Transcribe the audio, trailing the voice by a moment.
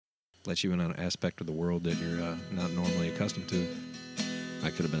let you in on an aspect of the world that you're not normally accustomed to. I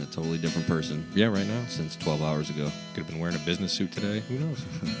could have been a totally different person. Yeah, right now. Since 12 hours ago. Could have been wearing a business suit today. Who knows?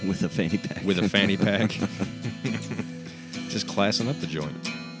 With a fanny pack. With a fanny pack. Just classing up the joint.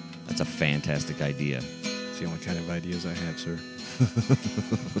 That's a fantastic idea. It's the only kind of ideas I have, sir.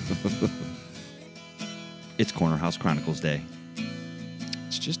 It's Corner House Chronicles Day.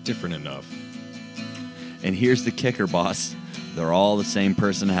 It's just different enough. And here's the kicker, boss. They're all the same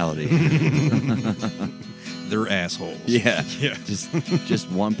personality. They're assholes. Yeah. Yeah. Just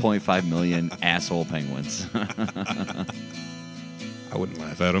 1.5 million asshole penguins. I wouldn't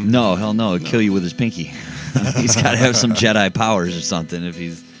laugh at them. No, hell no. He'd kill you with his pinky. He's got to have some Jedi powers or something if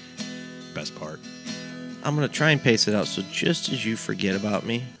he's... Best part. I'm going to try and pace it out, so just as you forget about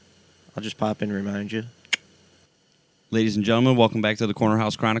me, I'll just pop in and remind you. Ladies and gentlemen, welcome back to the Corner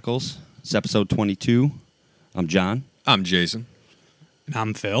House Chronicles. It's episode 22. I'm John. I'm Jason. And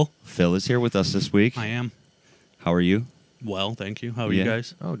I'm Phil. Phil is here with us this week. I am. How are you? Well, thank you. How are you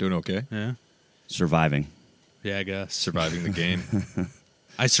guys? Oh, doing okay. Yeah. Surviving. Yeah, I guess. Surviving the game.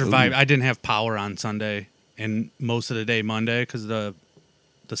 I survived. Ooh. I didn't have power on Sunday and most of the day Monday because the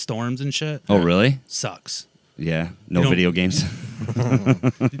storms and shit. Oh, really? Sucks. Yeah. No You know- video games?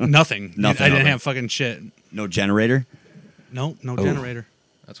 Nothing. Nothing. I didn't have fucking shit. No generator? No Oh. generator.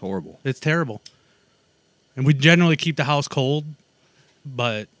 That's horrible. It's terrible. And we generally keep the house cold,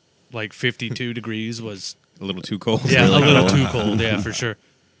 but like 52 degrees was... A little too cold. Yeah, Really a little cold. too cold. Yeah, for sure.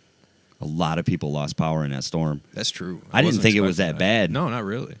 A lot of people lost power in that storm. That's true. I didn't wasn't think it was expecting that bad. No, not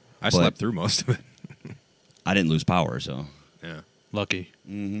really. I But- slept through most of it. I didn't lose power, so... Yeah. Lucky.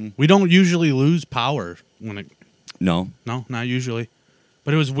 Mm-hmm. We don't usually lose power when it... No. No, not usually.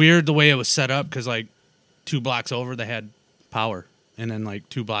 But it was weird the way it was set up because, like, 2 blocks over, they had power. And then, like,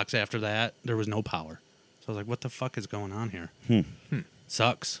 2 blocks after that, there was no power. So I was like, what the fuck is going on here?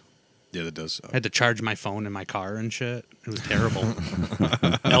 Sucks. Yeah, that does suck. I had to charge my phone in my car and shit. It was terrible.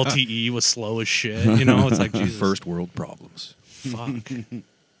 LTE was slow as shit. You know, it's like, Jesus. First world problems. Fuck.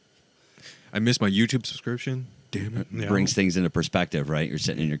 I missed my YouTube subscription. Damn it. Yeah. Brings things into perspective, right? You're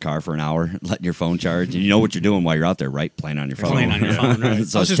sitting in your car for an hour, letting your phone charge, and you know what you're doing while you're out there, right? Playing on your phone. Playing on your phone, right. So I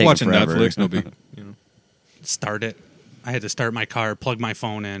it's was just taking watching forever. Netflix. No big, you know. Start it. I had to start my car, plug my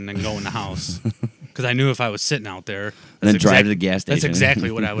phone in, and go in the house. Because I knew if I was sitting out there... And then that's drive to the gas That's station.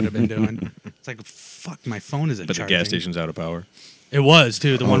 exactly what I would have been doing. It's like, fuck, my phone isn't But the charging. gas station's out of power. It was,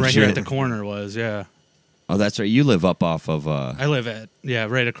 too. The Oh, one right here shit. at the corner was, yeah. Oh, that's right. You live up off of... I live at,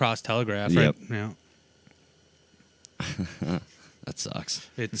 right across Telegraph. Yep. Right, yeah. That sucks.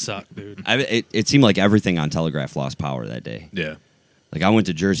 It sucked, dude. It seemed like everything on Telegraph lost power that day. Yeah. Like, I went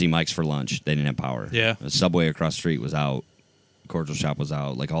to Jersey Mike's for lunch. They didn't have power. Yeah. The Subway across the street was out. Cordial Shop was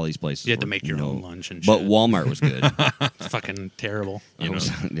out. Like, all these places You had to were, make your you know, own lunch and But shit. Walmart was good. Fucking terrible. You know,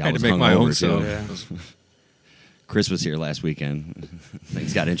 I I had was to make my own hungover, stuff. too. Yeah. Chris was here last weekend.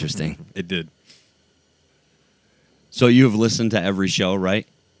 Things got interesting. It did. So you have listened to every show, right?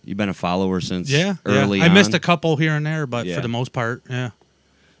 You've been a follower since early I on. missed a couple here and there, but Yeah. for the most part, yeah.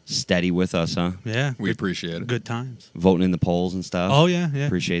 Steady with us, huh? Yeah. We appreciate it. Good times. Voting in the polls and stuff. Oh, yeah, yeah.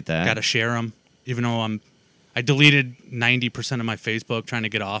 Appreciate that. Got to share them, even though I deleted 90% of my Facebook trying to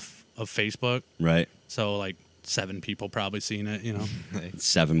get off of Facebook. Right. So, like, 7 people probably seen it, you know.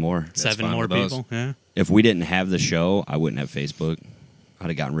 7 more. 7 fine more with us. people, yeah. If we didn't have the show, I wouldn't have Facebook. I'd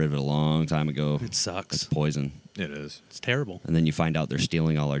have gotten rid of it a long time ago. It It's sucks. poison. It is. It's terrible. And then you find out they're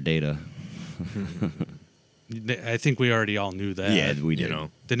stealing all our data. I think we already all knew that. Yeah, we did. You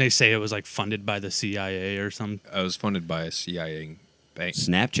know, Didn't they say it was, like, funded by the CIA or something? I was funded by a CIA bank.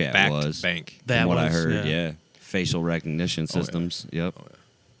 Snapchat Backed was. bank. That From what I was, heard, yeah. yeah. Facial recognition Oh, yeah. systems. Yep. Oh, yeah.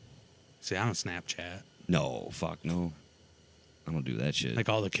 See, I don't Snapchat. No, fuck no. I don't do that shit. Like,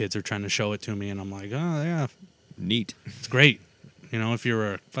 all the kids are trying to show it to me, and I'm like, oh, yeah, Neat. it's great. You know, if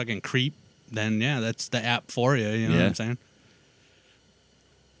you're a fucking creep, then, yeah, that's the app for you. You know what Yeah. I'm saying?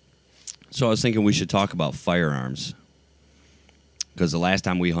 So I was thinking we should talk about firearms. Because the last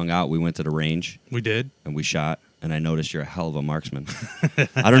time we hung out, we went to the range We did. and we shot, and I noticed you're a hell of a marksman.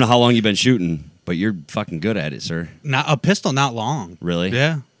 I don't know how long you've been shooting, but you're fucking good at it, sir. Not a pistol, not long. Really?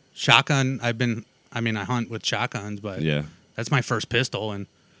 Yeah. Shotgun, I hunt with shotguns, but Yeah. that's my first pistol. And,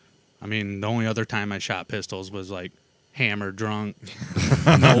 I mean, the only other time I shot pistols was, like, hammered, drunk,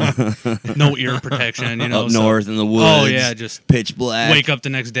 no ear protection, you know. Up so- north in the woods. Oh, yeah, just pitch black. wake up the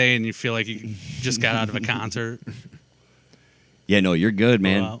next day and you feel like you just got out of a concert. Yeah, no, you're good,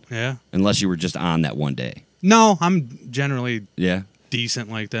 man. Go out. Yeah. Unless you were just on that one day. No, I'm generally Yeah. decent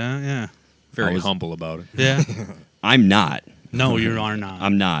like that. Yeah. Very I was- humble about it. Yeah. I'm not. No, you are not.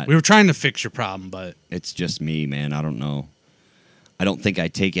 I'm not. We were trying to fix your problem, but It's just me, man. I don't know. I don't think I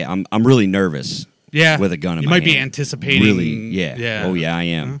take it. I'm really nervous. Yeah, with a gun in you my might be hand. anticipating. Really, yeah. Yeah. Oh yeah, I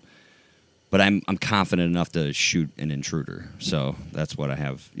am. Huh? But I'm confident enough to shoot an intruder. So that's what I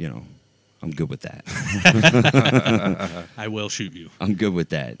have. You know, I'm good with that. I will shoot you. I'm good with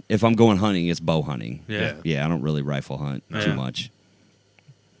that. If I'm going hunting, it's bow hunting. Yeah. Yeah, I don't really rifle hunt too Yeah. much.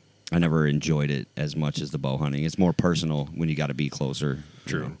 I never enjoyed it as much as the bow hunting. It's more personal when you got to be closer. you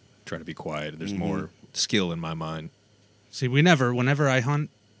True. know. Try to be quiet. There's more skill in my mind. See, whenever I hunt,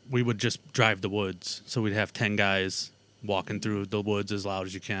 we would just drive the woods. So we'd have 10 guys walking through the woods as loud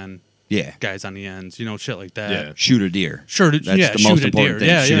as you can. Yeah. Guys on the ends, shit like that. Yeah. Shoot a deer. Sure, That's yeah, the shoot most a important deer. thing.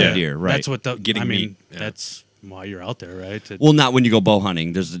 Yeah, Shoot yeah. a deer, right. That's what Getting meat. Yeah. That's why you're out there, right? Well, not when you go bow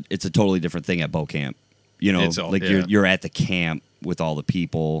hunting. It's a totally different thing at bow camp. It's all- like yeah. you're at the camp with all the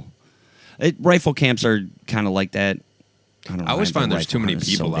people. Rifle camps are kind of like that. I don't know. I always think find there's rifle too many hunt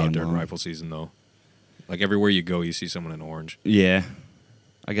is so people out damn there in long. rifle season, though. Like everywhere you go, you see someone in orange. Yeah.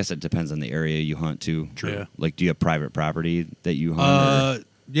 I guess it depends on the area you hunt too. True. Yeah. Like, do you have private property that you hunt?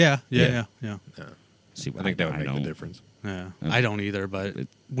 Yeah. Yeah. See, I think that would make the don't. difference. Yeah. I don't either, but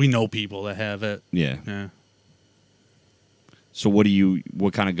we know people that have it. Yeah. Yeah. So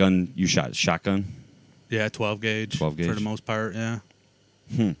what kind of gun you shot? Shotgun? Yeah, 12 gauge. 12 gauge? For the most part, yeah.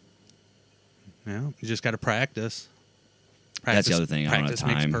 Yeah, you just got to practice. That's the other thing. I don't have Practice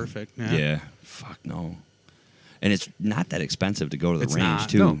time. makes perfect. Yeah. Fuck no. And it's not that expensive to go to the It's range not.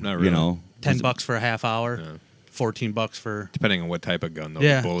 too. No, not really. You know, $10 for a half hour. Yeah. $14 for. Depending on what type of gun, though,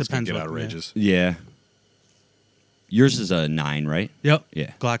 Yeah, the bullets can depends get what- outrageous. Yeah. Yours is a 9, right? Yep.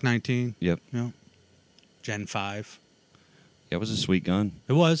 Yeah. Glock 19. Yep. Yep. Gen 5. That was a sweet gun.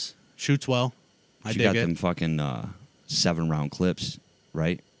 It was. Shoots well. I You dig got it. them fucking 7-round clips,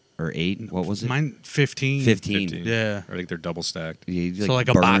 right? Or 8? What was it? Mine 15. 15. Yeah. I think they're double stacked. You, So like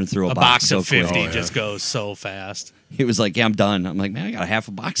burn a, through a box box so of quick. 50 Oh, yeah. just goes so fast. He was like, "Yeah, I'm done." I'm like, "Man, I got a half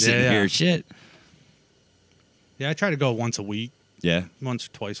a box sitting Yeah. here." Shit. Yeah, I try to go once a week, Yeah. once or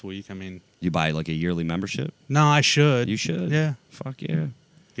twice a week. I mean, You buy like a yearly membership? no, I should. You should. Yeah. Fuck yeah.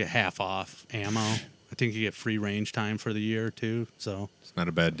 Get half off ammo. I think you get free range time for the year too. So It's not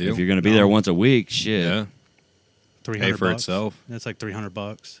a bad deal. If you're gonna be there once a week, shit. yeah. $300 Pay for bucks. itself. That's like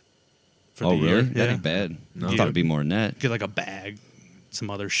 $300 for Oh the really? year. That Yeah. ain't bad. No. I thought it'd be more than that. Get like a bag, some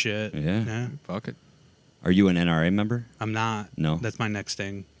other shit. Yeah. Fuck it. Are you an NRA member? I'm not. No. That's my next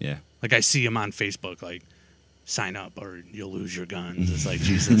thing. Yeah. Like I see them on Facebook, like sign up or you'll lose your guns. It's like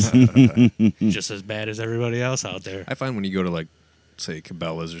Jesus, just as bad as everybody else out there. I find when you go to, like, say,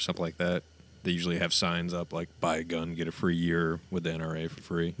 Cabela's or something like that, they usually have signs up like buy a gun, get a free year with the NRA for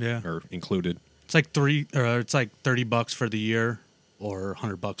free. Yeah. Or included. It's like $30 for the year, or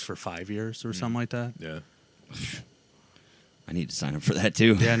 $100 for 5 years, or something like that. Yeah. I need to sign up for that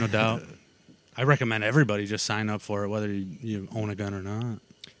too. Yeah, no doubt. I recommend everybody just sign up for it, whether you own a gun or not.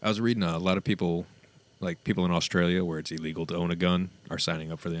 I was reading a lot of people, like people in Australia where it's illegal to own a gun, are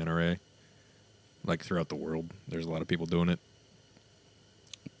signing up for the NRA. Like throughout the world, there's a lot of people doing it.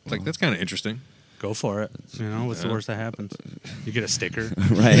 It's like, that's kind of interesting. Go for it. What's the worst that happens? You get a sticker.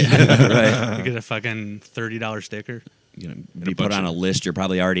 right. Right. You get a fucking $30 sticker. You're gonna And be a put bunch on of- a list you're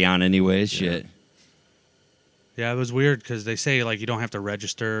probably already on anyways. Shit. Yeah, it was weird because they say like you don't have to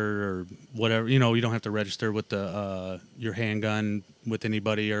register or whatever. You don't have to register with the your handgun with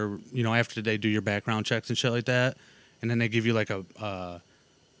anybody, or after they do your background checks and shit like that, and then they give you like a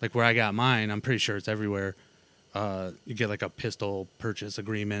like where I got mine. I'm pretty sure it's everywhere. You get like a pistol purchase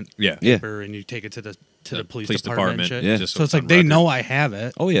agreement Yeah. Yeah. paper, and you take it to the police Police department. And shit. Yeah. Just So it's like on they record. know I have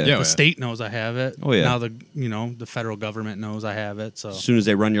it. Oh yeah. Yeah. The state knows I have it. Oh, yeah. Now the federal government knows I have it. So As soon as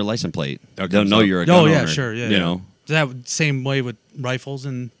they run your license plate, That they'll comes know up. you're a gun yeah, owner. sure, yeah. You know. is that same way with rifles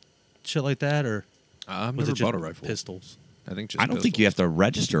and shit like that, or I've was never it just bought a rifle. pistols? I think just I don't think you have to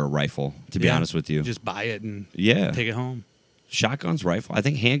register a rifle, to be Yeah. honest with you. Just buy it and Yeah. take it home. Shotguns, rifle. I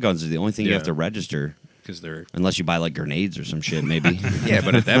think handguns are the only thing you Yeah. have to register, because they're unless you buy like grenades or some shit, maybe. yeah,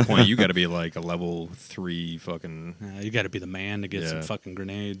 but at that point you got to be like a level 3 fucking. You got to be the man to get some Yeah. fucking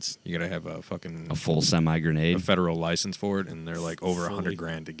grenades. You got to have a fucking A full semi a grenade. federal license for it, and they're like over Fully.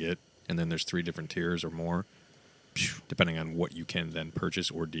 $100,000 to get, and then there's 3 different tiers or more, depending on what you can then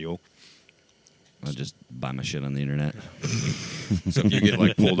purchase or deal. I'll just buy my shit on the internet. So if you get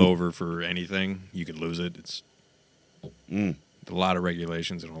like pulled over for anything, you could lose it. It's Mm. a lot of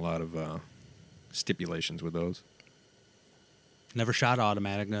regulations and a lot of stipulations with those. Never shot an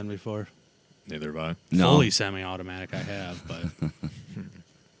automatic gun before. Neither have I. No. Fully semi-automatic I have, but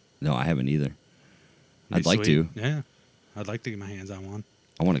No, I haven't either. it'd I'd be like sweet. to. Yeah, I'd like to get my hands on one.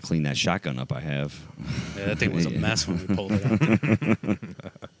 I want to clean that shotgun up I have. Yeah, that thing was a Yeah. mess when we pulled it out.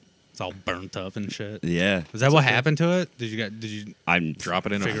 It's It's all burnt up and shit. Yeah. Is that what happened to it? Did you? I'm Drop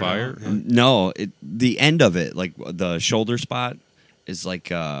it in a Figure it fire. out, yeah. No, the end of it, like the shoulder spot, is like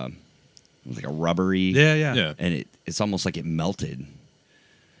a rubbery. Yeah, yeah. Yeah. And it's almost like it melted.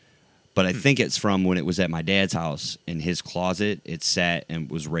 But I think it's from when it was at my dad's house. In his closet, it sat and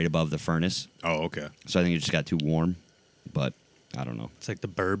was right above the furnace. Oh, okay. So I think it just got too warm. But I don't know. It's like the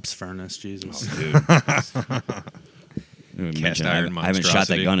Burbs furnace, Jesus. Dude. Cast I iron haven't shot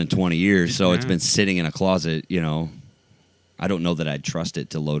that monstrosity. gun in 20 years, so it's Yeah. been sitting in a closet, you know. I don't know that I'd trust it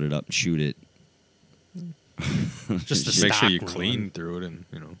to load it up and shoot it. Just the Just make sure you stock clean one. through it, and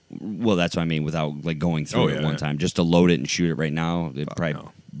Well, that's what I mean, without like going through Oh, it yeah, one yeah. time. Just to load it and shoot it right now, it'd Fuck probably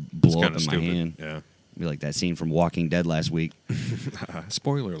no. It's blow up kinda in my stupid. hand. Yeah. Be like that scene from Walking Dead last week.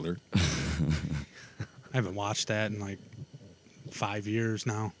 Spoiler alert. I haven't watched that in like 5 years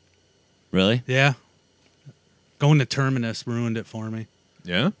now. Really? Yeah. Going to Terminus ruined it for me.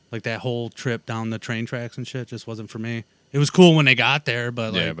 Yeah. Like that whole trip down the train tracks and shit just wasn't for me. It was cool when they got there,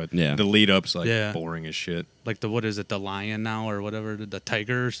 but like, Yeah, but Yeah. the lead up's like Yeah. boring as shit. like what is it, the lion now or whatever, the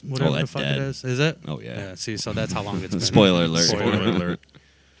tigers, whatever the that's fuck dead. it is. Is it? Oh, yeah. Yeah. See, so that's how long it's been. Spoiler alert. Spoiler alert.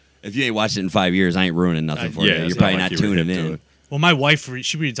 If you ain't watched it in 5 years, I ain't ruining nothing for Yeah, you. You're it's probably not not like you were tuning hip to in. it. Well, my wife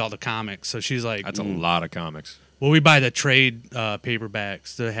she reads all the comics, so she's like, That's a lot of comics. well, we buy the trade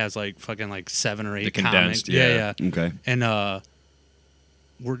paperbacks that has like fucking like 7 or 8 The condensed, comics. yeah. Okay. And I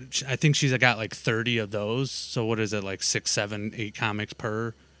think she's got like 30 of those. So what is it, like 6, 7, 8 comics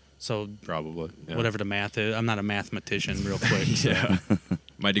per? So Probably. Yeah. whatever the math is. I'm not a mathematician, real quick. So Yeah.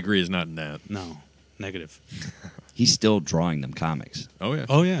 My degree is not in that. no, negative. He's still drawing them comics. Oh yeah.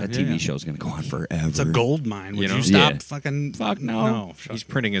 Oh yeah, That yeah, TV yeah. show's going to go on forever. It's a gold mine. Would You you, know? stop Yeah. fucking? Fuck no. No, He's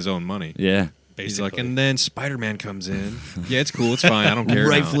printing his own money. Yeah. He's like, basically. and then Spider-Man comes in. Yeah, it's cool. It's fine. I don't care.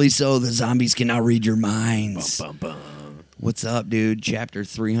 Rightfully so. The zombies can now read your minds. Bum, bum, bum. What's up, dude? Chapter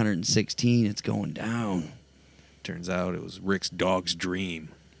 316. It's going down. Turns out it was Rick's dog's dream.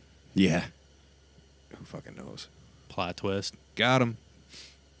 Yeah. Who fucking knows? Plot twist. Got him.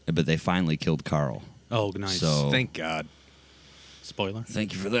 But they finally killed Carl. Oh, nice. So- Thank God. Spoiler.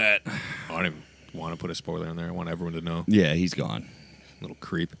 Thank you for that. I don't even want to put a spoiler in there. I want everyone to know. Yeah, he's gone. Little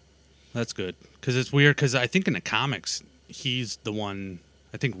creep. That's good. Because it's weird. Because I think in the comics, he's the one.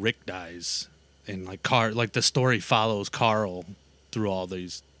 I think Rick dies, and like the story follows Carl through all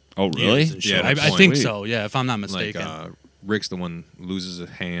these. Oh, years and shit. Yeah, I that's think sweet. so. Yeah, if I'm not Like mistaken. Rick's the one loses a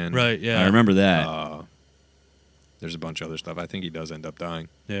hand. Right. Yeah. I remember that. There's a bunch of other stuff. I think he does end up dying.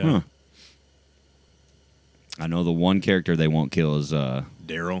 Yeah. Huh. I know the one character they won't kill is,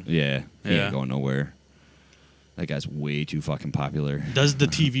 Daryl. yeah, he Yeah. ain't going nowhere. That guy's way too fucking popular. Does the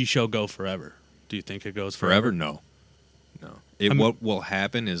TV show go forever? Do you think it goes Forever? forever? No. I mean- What will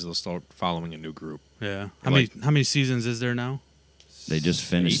happen is they'll start following a new group. Yeah. Like- How many seasons is there now? They just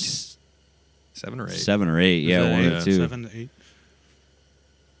finished 7 or 8. 7 or 8. Yeah, Is it one eight? or two. 7 to 8.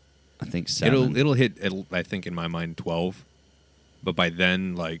 I think 7. It'll hit. I think in my mind 12, but by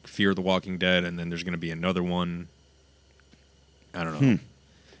then like Fear the Walking Dead, and then there's going to be another one. I don't know,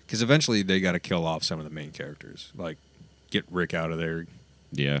 because eventually they got to kill off some of the main characters, like get Rick out of there,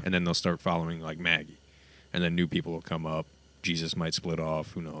 Yeah. and then they'll start following like Maggie, and then new people will come up. Jesus might split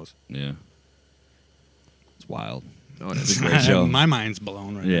off. Who knows? Yeah. It's wild. Oh, It's a great show. My mind's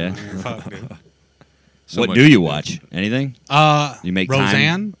blown right Yeah. now. Fuck, dude. So what much- do you watch? Anything? You make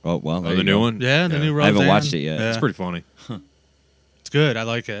Roseanne? time? Oh, well, Oh, there the you new go. one. Yeah, the new I Roseanne. haven't watched it yet. Yeah. It's pretty funny. It's good. I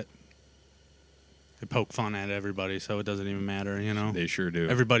like it. They poke fun at everybody, so it doesn't even matter, you know? They sure do.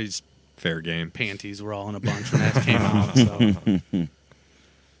 Everybody's Fair game. panties were all in a bunch when that came out, so.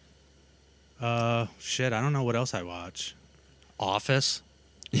 Shit, I don't know what else I watch. Office.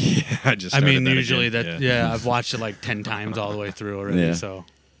 Yeah, I just. I started mean, that usually again. yeah, I've watched it like 10 times all the way through already, Yeah. so.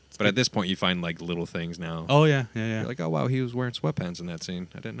 But at this point, you find like little things now. Oh, yeah, yeah. You're like, oh wow, he was wearing sweatpants in that scene.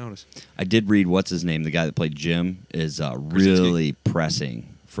 I didn't notice. I did read what's his name, the guy that played Jim, is really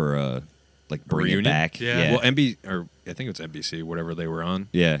pressing for like bring it reunion? back. Yeah. Well, or I think it's NBC, whatever they were on.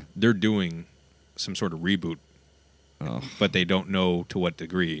 yeah. They're doing some sort of reboot, Oh, but they don't know to what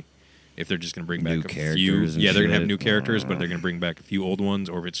degree. If they're just going to bring back New a few, characters and yeah, they're going to have shit. new characters, but they're going to bring back a few old ones,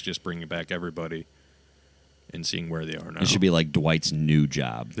 or if it's just bringing back everybody and seeing where they are now. it should be like Dwight's new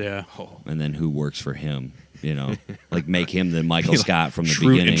job, Yeah. Oh. and then who works for him. You know, like make him the Michael Like Scott from the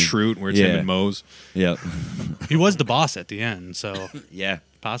Schrute beginning. and Schrute, where it's Yeah. him and Mose. Yep. He was the boss at the end, so Yeah.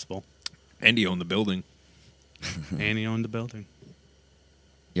 possible. And he owned the building. And he owned the building.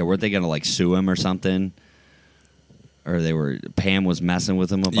 Yeah, weren't they gonna like sue him or something? Or Pam was messing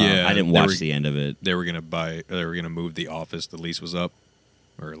with him about. Yeah, I didn't they watch were- the end of it. They were going to move the office. The lease was up,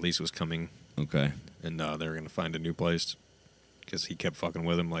 or a lease was coming, Okay. and they were going to find a new place because he kept fucking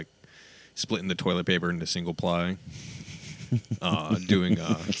with him. Like, splitting the toilet paper into single ply, doing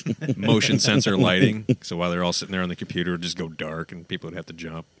motion sensor lighting. So while they're all sitting there on the computer, it'd just go dark and people would have to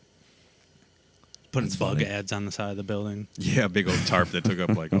jump. Putting That's bug funny. ads on the side of the building. Yeah, big old tarp that took up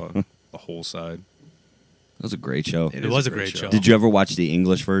like a whole side. That was a great show. It is was a great show. Did you ever watch the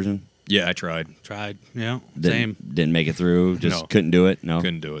English version? Yeah, I tried. Tried. Yeah. Same. Didn't make it through. Just No. couldn't do it. No,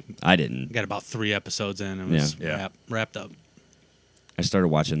 Couldn't do it. I didn't. Got about 3 episodes in and it was Yeah. wrapped up. I started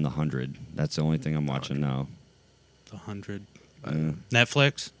watching The 100. That's the only thing I'm watching now. The 100. Mm.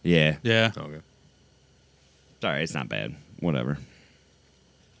 Netflix? Yeah. Yeah. Okay. Sorry, it's not bad. Whatever.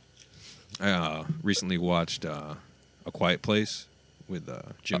 I recently watched A Quiet Place with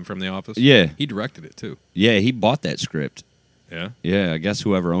Jim from The Office. Yeah. He directed it too. Yeah, he bought that script. Yeah. Yeah, I guess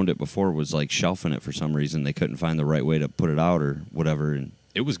whoever owned it before was like shelving it for some reason. They couldn't find the right way to put it out or whatever. And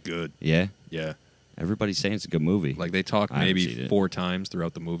It was good. yeah, Yeah. everybody's saying it's a good movie. Like they talk I haven't seen maybe it. 4 times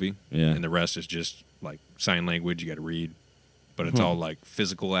throughout the movie. Yeah. And the rest is just like sign language you got to read. But it's all like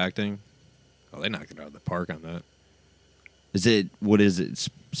physical acting. Oh, they knocked it out of the park on that. Is it? What is it?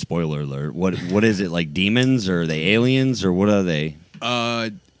 Spoiler alert. What is it, like demons or are they aliens or what are they?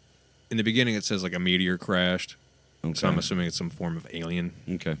 In the beginning, it says like a meteor crashed. Okay. So I'm assuming it's some form of alien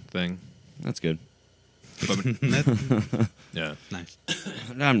Okay, thing. that's good. But, yeah. Nice.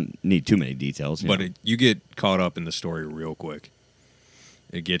 I don't need too many details. But know. you get caught up in the story real quick.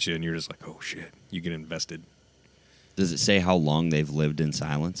 It gets you, and you're just like, oh, shit. You get invested. Does it say how long they've lived in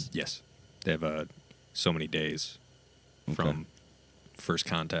silence? Yes. They have so many days Okay. from first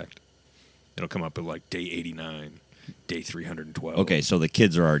contact. It'll come up at like day 89, day 312. Okay, so the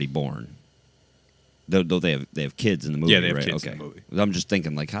kids are already born. Though they have kids in the movie, Yeah, they have right? kids Okay. in the movie. I'm just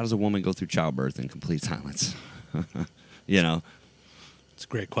thinking, like, how does a woman go through childbirth in complete silence? You know? It's a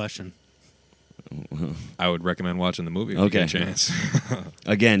great question. I would recommend watching the movie if Okay. you get a chance.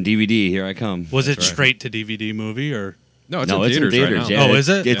 Again, DVD, here I come. Was it right. straight to DVD movie or? No, it's no, in it's theaters, in theaters. right Yeah, now. Oh, is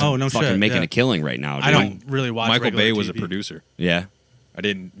it? It's Oh, no fucking shit, making yeah. a killing right now. Dude. I don't really watch Michael regular Bay was a TV. producer. Yeah. I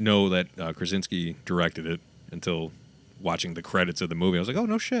didn't know that Krasinski directed it until watching the credits of the movie. I was like, oh,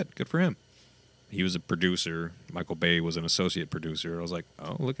 no shit. Good for him. He was a producer. Michael Bay was an associate producer. I was like,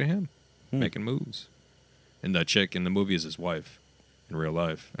 oh, look at him making moves. And the chick in the movie is his wife in real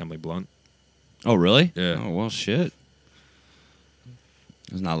life, Emily Blunt. Oh, really? Yeah. Oh, well, shit.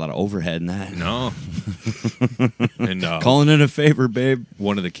 There's not a lot of overhead in that. No. And Calling it a favor, babe.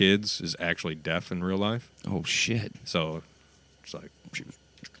 one of the kids is actually deaf in real life. Oh, shit. So it's like, she was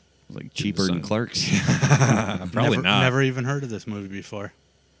Like cheaper than son. Clerks. probably never, not. Never even heard of this movie before.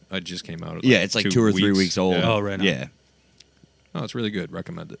 It just came out. Yeah, it's like 2 or 3 weeks old. Yeah. Oh, right on. Yeah. Oh, it's really good.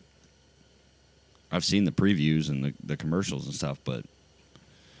 Recommend it. I've seen the previews and the commercials and stuff, but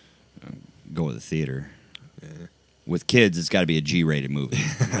go with the theater. Yeah. With kids, it's got to be a G-rated movie.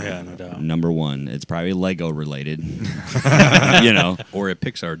 Yeah, no doubt. Number one. It's probably Lego related. You know, Or a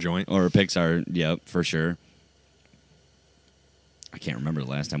Pixar joint. or a Pixar. Yep, for sure. I can't remember the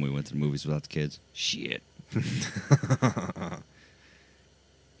last time we went to the movies without the kids. Shit.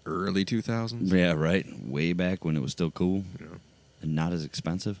 Early 2000s. Yeah, right. Way back when it was still cool Yeah. and not as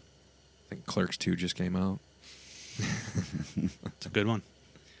expensive. I think Clerks 2 just came out. It's a good one.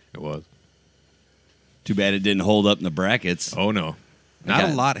 It was. Too bad it didn't hold up in the brackets. Oh, no. Not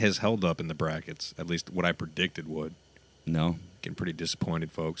Okay. a lot has held up in the brackets. At least what I predicted would. No. Getting pretty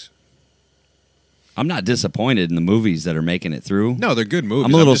disappointed, folks. I'm not disappointed in the movies that are making it through. No, they're good movies.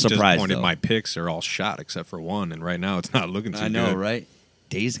 I'm a little just surprised, disappointed though. My picks are all shot except for one, and right now it's not looking too I know, good. right?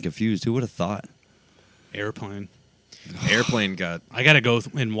 Dazed and Confused. Who would have thought? Airplane. Airplane got... I got to go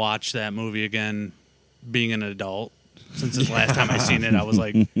and watch that movie again, being an adult. Since the last time I seen it, I was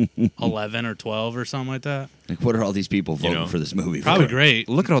like 11 or 12 or something like that. Like, what are all these people voting know, for this movie? Probably for? great.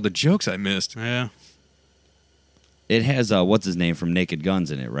 Look at all the jokes I missed. Yeah. It has what's his name from Naked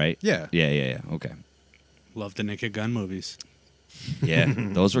Guns in it, right? Yeah. Yeah. Okay. Love the Naked Gun movies. Yeah,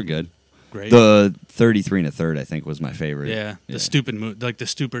 those were good. Great. The 33 and a Third, I think, was my favorite. Yeah, the stupid like the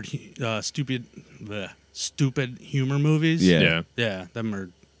stupid stupid humor movies. Yeah. Yeah, them are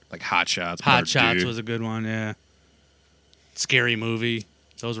Like Hot Shots. Hot Part Shots Two. was a good one. Yeah, Scary Movie.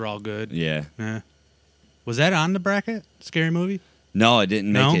 Those were all good. Yeah. Yeah. Was that on the bracket? Scary Movie? No, it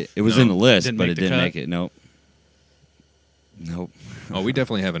didn't No? make it. It was No. in the list, Didn't but make it the didn't cut? make it. Nope. Nope. Oh, we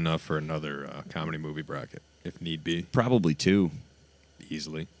definitely have enough for another comedy movie bracket, if need be, Probably 2.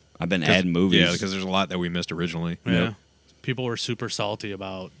 easily. I've been adding movies. Yeah, because there's a lot that we missed originally. Yeah. Yep. People were super salty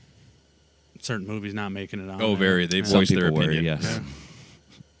about certain movies not making it on. Oh, there. very. They Yeah. Some voiced their people were, opinion. yes. Yeah.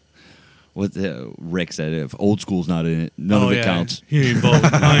 What Rick said, if old school's not in it, none of it counts. He ain't voting.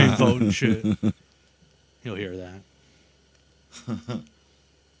 I ain't voting shit. He'll hear that.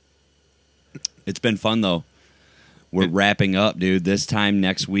 It's been fun though. We're wrapping up, dude. This time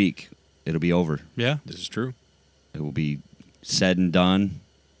next week, it'll be over. Yeah. This is true. It will be said and done.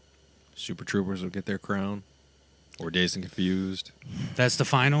 Super Troopers will get their crown. Or Dazed and Confused. That's the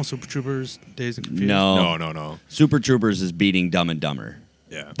final Super Troopers Days and Confused. No. Super Troopers is beating Dumb and Dumber.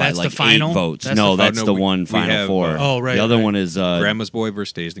 Yeah. By That's the like final? 8 votes. That's no, the that's no, the we- one we final have, 4. Oh, right, The other right. one is Grandma's Boy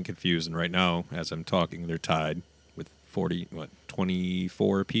versus Dazed and Confused. And right now, as I'm talking, they're tied with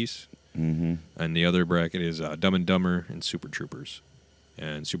 24 apiece. mhm. And the other bracket is Dumb and Dumber and Super Troopers.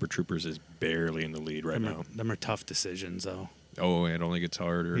 And Super Troopers is barely in the lead right now. Them are tough decisions, though. Oh, it only gets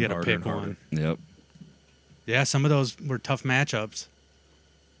harder You and got to harder pick and harder. one. Yep. Yeah, some of those were tough matchups.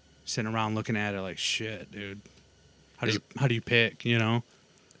 Sitting around looking at it like, shit, dude. How do you pick? You know.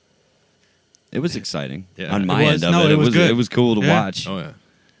 It was exciting. Yeah. On It my was. end of No, it, it was good. it was cool to Yeah. watch. Oh, yeah.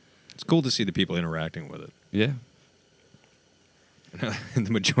 It's cool to see the people interacting with it. Yeah. The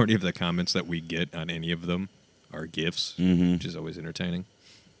majority of the comments that we get on any of them are GIFs, Mhm. which is always entertaining.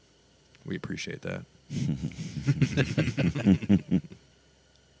 We appreciate that.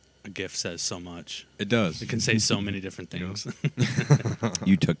 A GIF says so much. It does. It can say so many different things.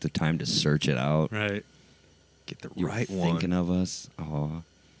 You took the time to search it out. Right. Get the You right were one. thinking of us. Oh.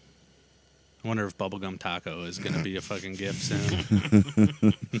 I wonder if Bubblegum Taco is going to be a fucking GIF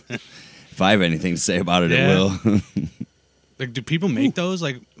soon. If I have anything to say about it, Yeah. it will. Like, do people make those?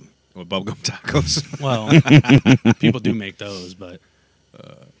 Like, What, bubblegum tacos? well, people do make those, but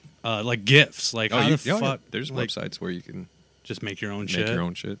like GIFs. Like, how the fuck? There's like, websites where you can just make your own make shit. your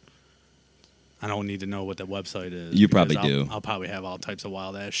own shit. I don't need to know what the website is. You because probably I'll- do. I'll probably have all types of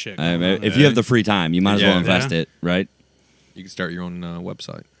wild ass shit. I going mean, on if there. you have the free time, you might as well Yeah. invest Yeah. it, right? You can start your own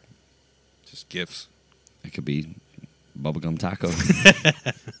website. Just GIFs.com. It could be bubblegum taco.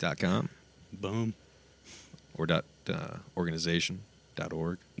 Boom. Or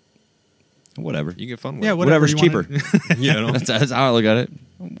organization.org. Whatever. You can get fun with Yeah, it. Whatever's you cheaper. wanna- You know? That's how I look at it.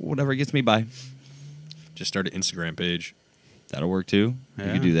 Whatever gets me by. Just start an Instagram page. That'll work too. You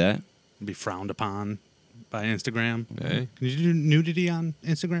Yeah. could do that. Be frowned upon by Instagram. Hey. Can you do nudity on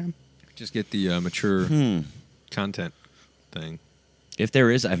Instagram? Just get the mature Hmm. content thing. If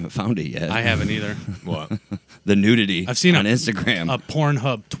there is, I haven't found it yet. I haven't either. What? The nudity. I've seen on a Instagram. A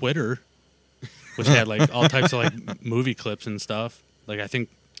Pornhub Twitter, which had like all types of like movie clips and stuff. Like I think,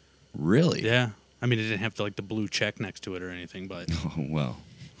 Really? yeah. I mean, it didn't have to like the blue check next to it or anything, but Oh, well.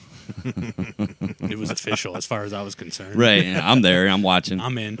 it was official as far as I was concerned. Right. and I'm there. I'm watching.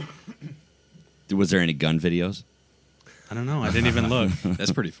 I'm in. Was there any gun videos? I don't know. I didn't even look.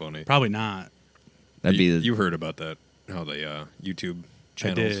 That's pretty funny. Probably not. That'd be the. You heard about that? How the YouTube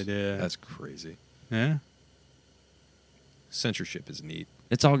channels? did, yeah. That's crazy. Yeah. Censorship is neat.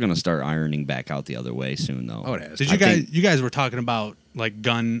 It's all going to start ironing back out the other way soon, though. Oh, it has. Did to. you guys? think- You guys were talking about like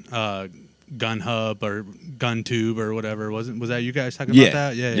gun hub or gun tube or whatever. Was that you guys talking Yeah.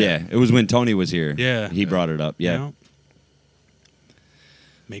 about that? Yeah. It was when Tony was here. Yeah. He brought it up. Yeah. You know?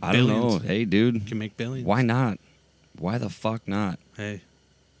 Make I don't billions. know. Hey, dude. You can make billions. Why not? Why the fuck not? Hey.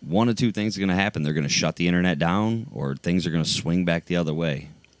 One of two things are going to happen. They're going to shut the internet down, or things are going to swing back the other way.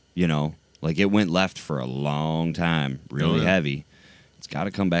 You know, like it went left for a long time, really yeah. heavy. It's got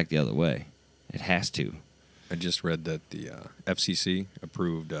to come back the other way. It has to. I just read that the FCC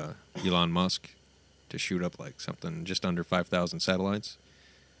approved Elon Musk to shoot up like something just under 5,000 satellites.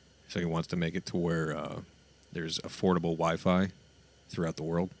 So he wants to make it to where there's affordable Wi-Fi throughout the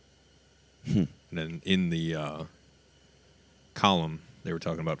world. And then in the column, they were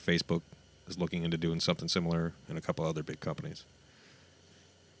talking about Facebook is looking into doing something similar, and a couple other big companies.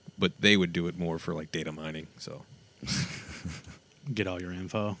 But they would do it more for like data mining. So Get all your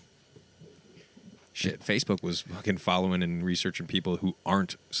info. shit, Facebook was fucking following and researching people who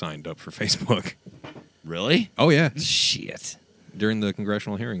aren't signed up for Facebook. Really? Oh yeah, Shit. during the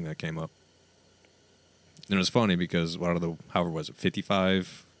congressional hearing that came up. And it was funny because out of the, however was it,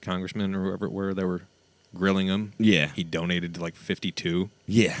 55 congressmen or whoever it were that were grilling him, Yeah. he donated to like 52.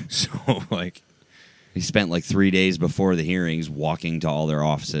 Yeah. So like, He spent like 3 days before the hearings walking to all their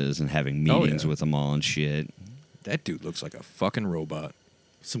offices and having Oh, meetings yeah. with them all and shit. that dude looks like a fucking robot.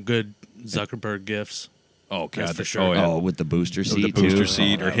 Some good Zuckerberg gifts. Oh god, That's for the- sure. Oh, yeah. Oh, with the booster the seat, booster too.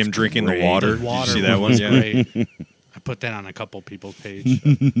 seat, Oh, or that him was drinking great. the water. The water Did you see that one? was Yeah, great. I put that on a couple people's page.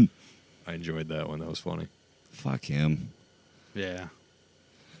 I enjoyed that one. That was funny. Fuck him. Yeah.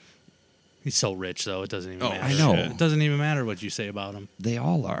 He's so rich, though. It doesn't even Oh, matter. I know. It doesn't even matter what you say about him. They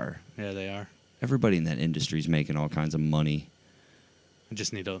all are. Yeah, they are. Everybody in that industry is making all kinds of money. I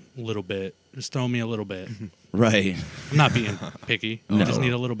just need a little bit. Just throw me a little bit. Right. I'm not being picky. I No. just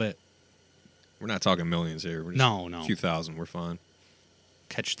need a little bit. We're not talking millions here. We're just No, no. a few thousand. We're fine.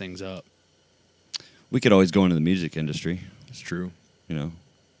 Catch things up. We could always go into the music industry. It's true. You know,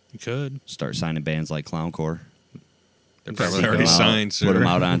 You could. start signing bands like Clowncore. They're probably Put already 'em out- signed, sir. Put them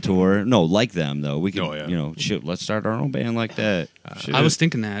out on tour. No, like them though. We could, Oh, yeah. you know, shit. Let's start our own band like that. Shit. I was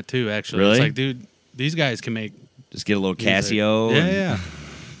thinking that too. Actually, Really? It's like, dude, these guys can make just get a little music. Casio. Yeah, and yeah.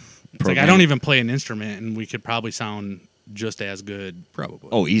 It's like I program- don't even play an instrument, and we could probably sound just as good. Probably.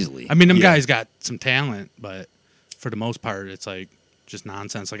 Oh, easily. I mean, them Yeah. guys got some talent, but for the most part, it's like just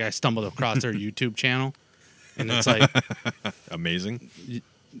nonsense. Like I stumbled across their YouTube channel, and it's like Amazing.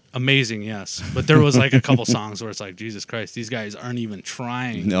 amazing, yes. But there was like a couple songs where it's like, Jesus Christ, these guys aren't even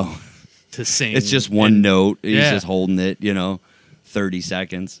trying No, to sing. it's just one And note. He's Yeah. just holding it. You know, 30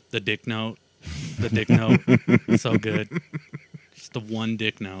 seconds. The dick note. The dick note. So good. Just the one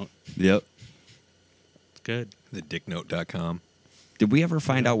dick note. Yep. It's good. TheDickNote.com. Did we ever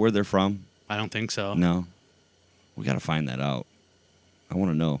find out where they're from? I don't think so. No. We got to find that out. I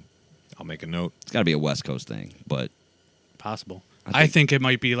want to know. I'll make a note. It's got to be a West Coast thing, but Possible. I I think it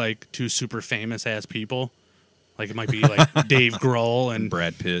might be like two super famous ass people. Like it might be like Dave Grohl and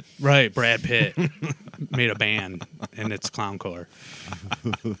Brad Pitt. Right, Brad Pitt made a band and it's Clowncore.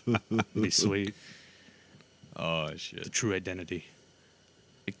 Be sweet. Oh, The shit. true identity.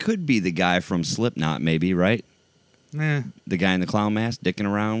 it could be the guy from Slipknot, maybe, right? Eh, The guy in the clown mask dicking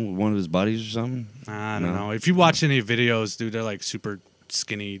around with one of his buddies or something. I don't No. know. If you watch any videos, dude, they're like super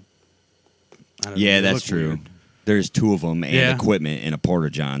skinny. I don't know, Yeah, they that's look true. weird. There's two of them and Yeah. equipment in a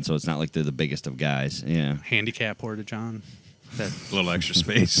porta-john, so it's not like they're the biggest of guys. Yeah. Handicap porta john. That A little extra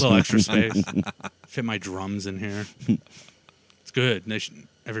space. little extra space. Fit my drums in here. It's good.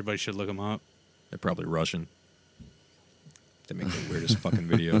 Everybody should look them up. They're probably Russian. They make the weirdest fucking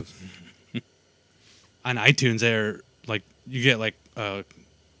videos. On iTunes, they're like you get like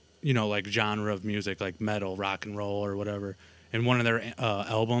like genre of music like metal, rock and roll, or whatever. And one of their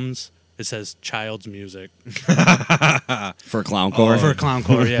albums, it says child's music For Clowncore? for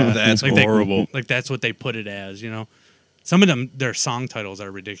Clowncore. Yeah, That's like horrible. Like that's what they put it as. You know, some of them their song titles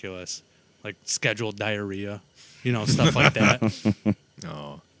are ridiculous, like scheduled diarrhea. You know, stuff like that.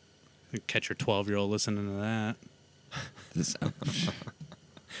 Oh. Catch your 12-year-old listening to that. This-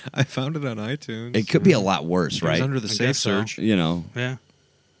 I found it on iTunes. it could be a lot worse, It was right? under the I safe guess so. search. You know. Yeah,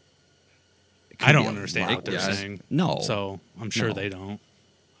 it could I be don't a understand lot what they're worse. saying. No. So I'm sure No. they don't.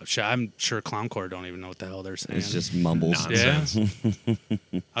 I'm sure Clowncore don't even know what the hell they're saying. It's just mumbles. Nonsense.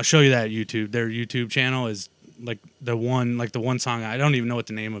 Yeah. I'll show you that YouTube. Their YouTube channel is like the one song. I don't even know what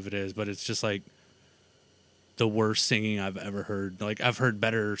the name of it is, but it's just like the worst singing I've ever heard. Like I've heard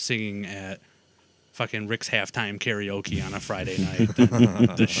better singing at fucking Rick's halftime karaoke on a Friday night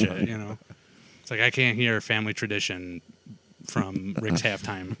than this shit. You know, it's like I can't hear Family Tradition from Rick's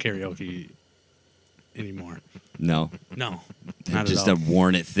halftime karaoke anymore. No. No, not Just at all. have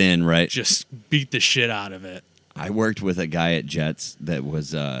worn it thin, right? Just beat the shit out of it. I worked with a guy at Jets that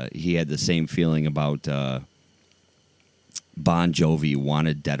was he had the same feeling about Bon Jovi,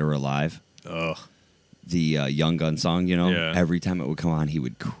 Wanted Dead or Alive, Ugh. the Young Gun song, you know. Yeah. Every time it would come on, he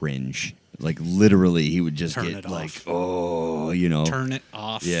would cringe. Like literally, he would just Turn get it like, off. oh, you know. Turn it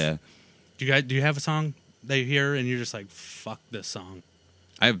off. Yeah. Do you have a song that you hear and you're just like, fuck this song?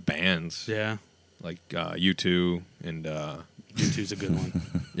 I have bands Yeah. like U2, and U2's a good one.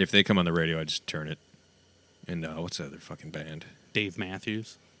 if they come on the radio, I just turn it. And what's the other fucking band? Dave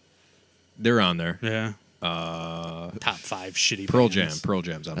Matthews. They're on there. Yeah. Top 5 shitty Pearl Jam. bands. Pearl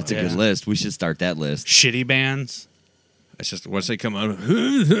Jam's on That's there. a good list. We should start that list. Shitty bands. It's just once they come on,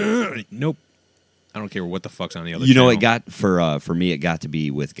 nope. I don't care what the fuck's on the other. You know, channel. it got for me. It got to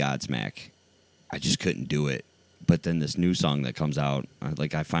be with Godsmack. I just couldn't do it. But then this new song that comes out,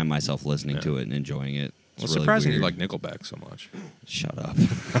 I find myself listening to it and enjoying it. Well, It's really surprising you weird. like Nickelback so much. Shut up.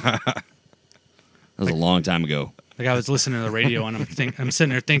 That was a long time ago. Like I was listening to the radio and I'm sitting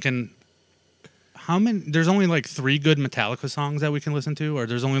there thinking, how many? There's only like 3 good Metallica songs that we can listen to, or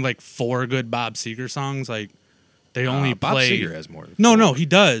there's only like 4 good Bob Seger songs. Like they only Bob play. Seger has more. Than No, 4. no, he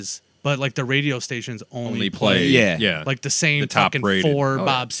does. But like the radio stations only play. Yeah. yeah. Like the same The top fucking rated. 4 Oh, yeah.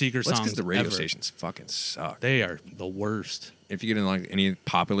 Bob Seger Well, that's songs. 'cause the radio ever. stations fucking suck. They are the worst. If you get in like any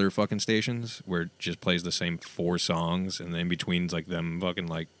popular fucking stations where it just plays the same 4 songs, and then in between's like them fucking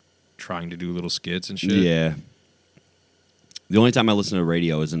like trying to do little skits and shit. Yeah. The only time I listen to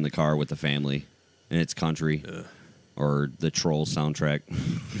radio is in the car with the family, and it's country or the Troll soundtrack.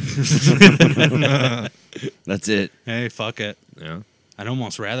 That's it. Hey, fuck it. Yeah. I'd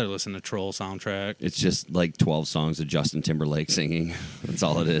almost rather listen to Troll soundtrack. It's just like 12 songs of Justin Timberlake singing. That's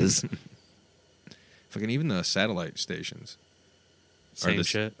all it is. Fucking even the satellite stations. Same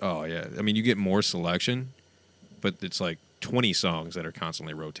shit. Oh yeah. I mean, you get more selection, but it's like 20 songs that are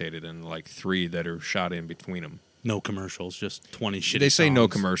constantly rotated and like 3 that are shot in between them. No commercials, just 20 shitty They say no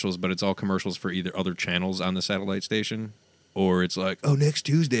songs. commercials, but it's all commercials for either other channels on the satellite station, or it's like, oh, next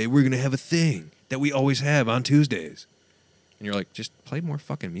Tuesday we're going to have a thing that we always have on Tuesdays. And you're like, just play more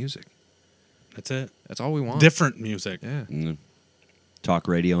fucking music. That's it. That's all we want. Different music. Yeah. Talk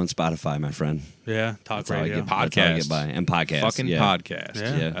radio and Spotify, my friend. Yeah, talk That's how I radio. get, that's how I get Podcasts. by. And podcasts. Fucking yeah. podcast.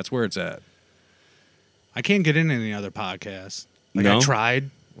 Yeah. That's where it's at. I can't get in any other podcasts. Like No? I tried.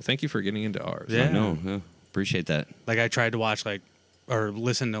 Well, thank you for getting into ours. Yeah. No, yeah. Appreciate that. Like I tried to watch or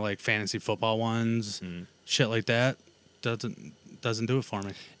listen to like fantasy football ones, shit like that. Doesn't do it for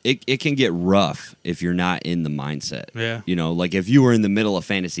me. It can get rough if you're not in the mindset. Yeah. You know, like if you were in the middle of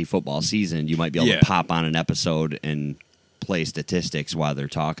fantasy football season, you might be able Yeah. to pop on an episode and play statistics while they're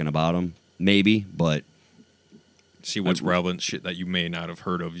talking about them. Maybe, but See what's relevant, shit that you may not have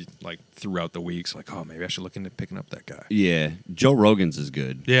heard of like throughout the weeks. Like, oh, maybe I should look into picking up that guy. yeah, Joe Rogan's is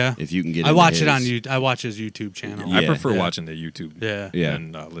good. Yeah. If you can get I into watch it his. on YouTube. I watch his YouTube channel. Yeah. I prefer Yeah. watching the YouTube Yeah. Yeah.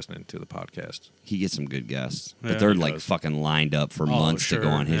 than listening to the podcast. He gets some good guests. Yeah, But they're he like does. fucking lined up for Oh, months to go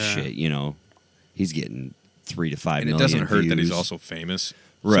sure, on his yeah. shit, you know. He's getting 3 to 5 And it million doesn't hurt that he's views. also famous.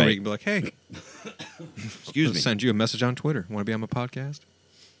 Right. So he can be like, hey, Excuse I'll me. send you a message on Twitter. Want to be on my podcast?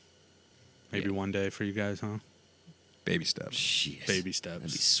 Maybe one day for you guys, huh? Baby steps. Shit. Baby That'd be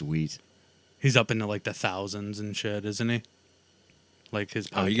steps. sweet. He's up into like the thousands and shit, isn't he? Like his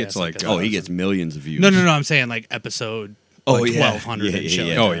podcast. Oh, he gets, like, a Oh, he thousand. gets millions of views. No. I'm saying like episode. Oh, like yeah. 1,200 Yeah, and yeah, shit.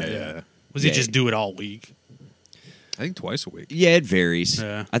 yeah. like Oh, that, yeah. Was Yeah. he just do it all week? I think twice a week. Yeah, it varies.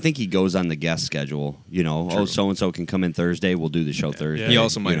 Yeah. I think he goes on the guest schedule. You know, True. so and so can come in Thursday. We'll do the show Thursday. He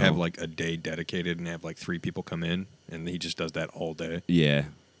also might you know. have like a day dedicated and have like 3 people come in, and he just does that all day, Yeah.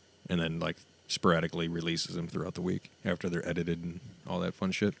 and then like sporadically releases them throughout the week after they're edited and all that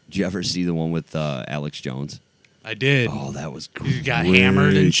fun shit. Did you ever see the one with Alex Jones? I did. Oh, that was great. He got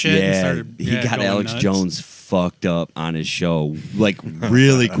hammered and shit and Yeah, started, he got going Alex nuts. Jones fucked up on his show like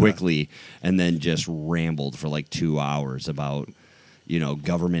really quickly, and then just rambled for like 2 hours about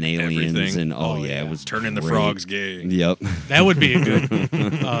government aliens Everything. and it was Turning the great. frogs gay. Yep. That would be a good.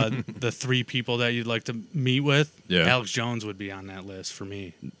 The 3 people that you'd like to meet with. Yeah. Alex Jones would be on that list for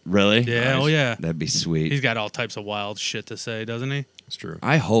me. Really? Yeah. Nice. Oh yeah. That'd be sweet. He's got all types of wild shit to say, doesn't he? It's true.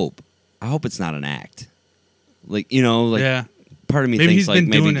 I hope it's not an act. Yeah. Part of me Maybe thinks he's like been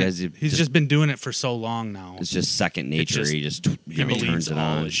maybe doing guys it. He's just been doing it for so long now. it's just second nature. just- he just he believes turns it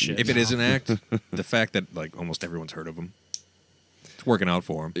all on. his shit. If it is an act, the fact that like almost everyone's heard of him, it's working out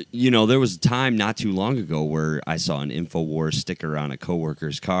for him. There was a time not too long ago where I saw an InfoWars sticker on a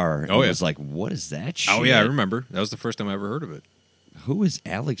coworker's car. And Oh, I yeah. was like, what is that shit? Oh yeah, I remember. That was the first time I ever heard of it. Who is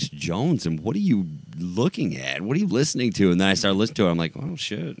Alex Jones and what are you looking at? What are you listening to? And then I started listening to it. I'm like, oh,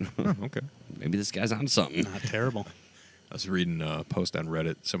 shit. Oh, okay. Maybe this guy's on something. Not terrible. I was reading a post on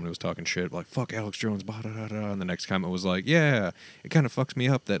Reddit. Somebody was talking shit like "fuck Alex Jones," blah, blah, blah, blah, and the next comment was like, "Yeah, it kind of fucks me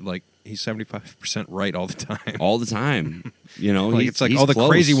up that like he's 75% right all the time. All the time. Like it's like he's all the close.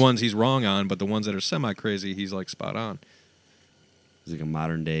 crazy ones he's wrong on, but the ones that are semi crazy he's like spot on. He's like a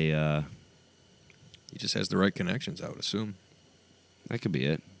modern day, He just has the right connections, I would assume. that could be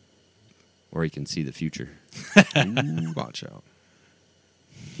it. Or he can see the future. Ooh, watch out.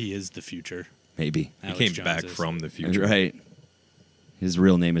 He is the future. Maybe. He Alex came Jones back is. from the future. Right. His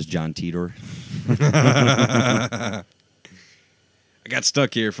real name is John Titor. I got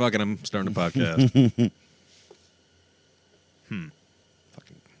stuck here. Fucking, I'm starting a podcast.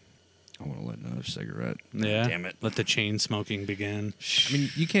 Fucking. I want to light another cigarette. Yeah. Damn it. Let the chain smoking begin. I mean,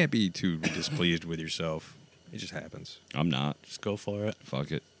 you can't be too displeased with yourself. It just happens. I'm not. Just go for it.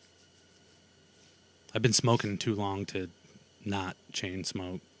 Fuck it. I've been smoking too long to not chain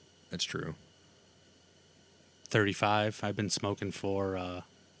smoke. That's true. 35. I've been smoking for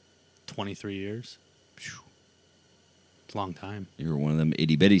 23 years. It's a long time. You were one of them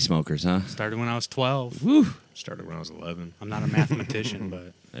itty bitty smokers, huh? Started when I was 12. Woo. Started when I was 11. I'm not a mathematician,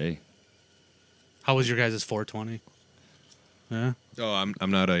 but Hey. how was your guys' 420? Yeah. Oh,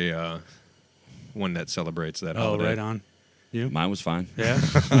 I'm not a one that celebrates that Oh, holiday. right on. You? Mine was fine. Yeah.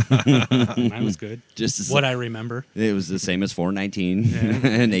 Mine was good. Just as What I remember. it was the same as 419 Yeah.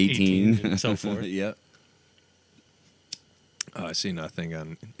 and 18. and so forth. Yep. I seen a thing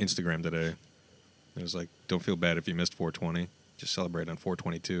on Instagram today. It was like, don't feel bad if you missed 420. Just celebrate on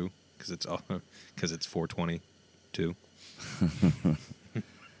 422 because it's 422.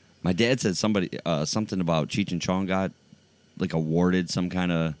 My dad said something about Cheech and Chong got like awarded some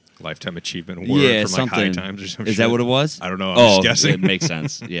kind of Lifetime Achievement Award from like High Times or something. Is that what it was? I don't know. I'm Oh, just guessing. it makes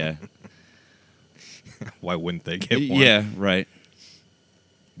sense. Yeah. Why wouldn't they get one? Yeah, right.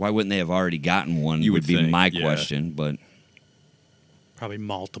 Why wouldn't they have already gotten one? You would be think, my yeah. question, but Probably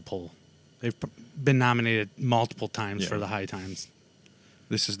multiple. They've been nominated multiple times Yeah. for the High Times.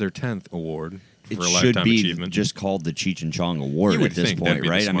 This is their 10th award for It a should lifetime be achievement. just called the Cheech and Chong Award You would at this think that'd point, be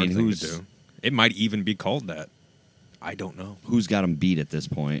the right? I smart mean, thing to who's do. It might even be called that. I don't know. got them beat at this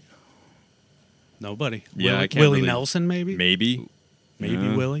point? Nobody. Yeah, I can't Willie really- Nelson, maybe? Maybe. Maybe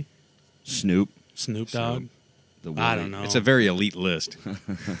Yeah. Willie. Snoop. Snoop Dogg. The I Willie. don't know. It's a very elite list.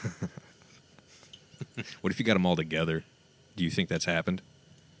 What if you got them all together? Do you think that's happened?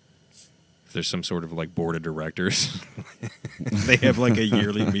 If there's some sort of like board of directors, they have like a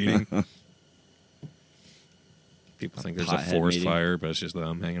yearly meeting. People think there's a pothead forest meeting. fire, but it's just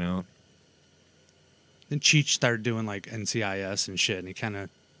them hanging out. Then Cheech started doing like NCIS and shit, and he kind of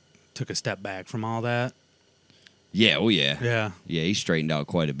took a step back from all that. Yeah, oh yeah. Yeah. Yeah, he straightened out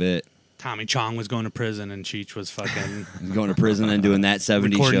quite a bit. Tommy Chong was going to prison, and Cheech was fucking He's going to prison and doing that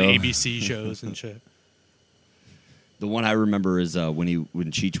 70s recording show. ABC shows and shit. The one I remember is when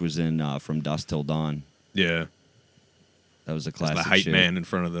Cheech was in From Dusk Till Dawn. Yeah, That was a it's classic the hype shit. man in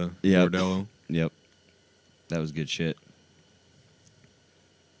front of the Yep. bordello. Yep. That was good shit.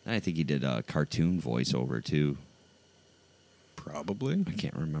 I think he did a cartoon voiceover too. Probably. I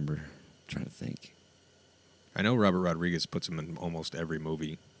can't remember. I'm trying to think. I know Robert Rodriguez puts him in almost every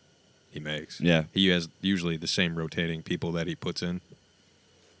movie he makes. Yeah. He has usually the same rotating people that he puts in.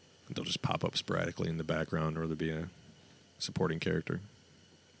 They'll just pop up sporadically in the background, or there'll be a supporting character.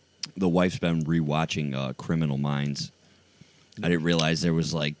 The wife's been rewatching Criminal Minds. I didn't realize there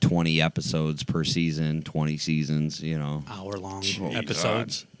was like 20 episodes per season, 20 seasons, you know. Hour-long Jeez.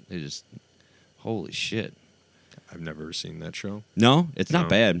 episodes. They just, holy shit. I've never seen that show. No, it's not No.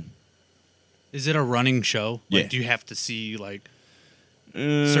 bad. Is it a running show? Like, Yeah. do you have to see like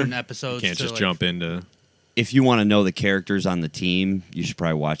certain You episodes? can't to, just like, jump into. If you want to know the characters on the team, you should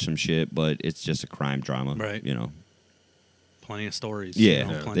probably watch some shit, but it's just a crime drama. Right. You know. Plenty of stories. Yeah.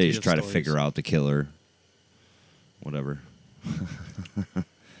 you know, plenty They just of try to stories. figure out the killer. Whatever.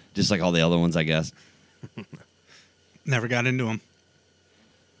 Just like all the other ones, I guess. Never got into them.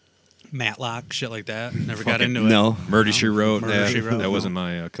 Matlock, shit like that. Never got Fucking into it. No. Murder, She Wrote. Murder, Yeah, She Wrote, that no. wasn't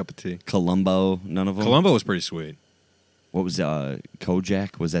my cup of tea. Columbo, none of them. Columbo was pretty sweet. What was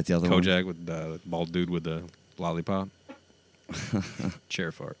Kojak? Was that the other one? Kojak with the bald dude with the lollipop.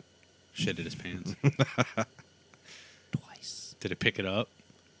 Chair fart. Shitted his pants. Twice. Did it pick it up?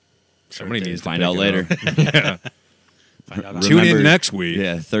 Somebody needs to Find pick out it later. up. Yeah. Find out. Tune in Remember- next week.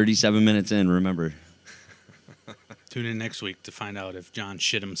 Yeah, 37 minutes in, remember. Tune in next week to find out if John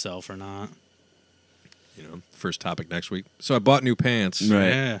shit himself or not. You know, first topic next week. So I bought new pants Right.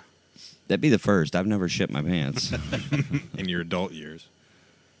 Yeah. That'd be the first. I've never shit my pants. in your adult years.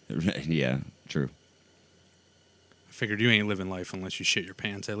 Yeah, true. I figured you ain't living life unless you shit your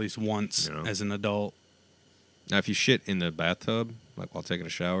pants at least once Yeah. as an adult. Now, if you shit in the bathtub, like while taking a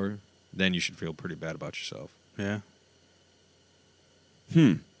shower, then you should feel pretty bad about yourself. Yeah.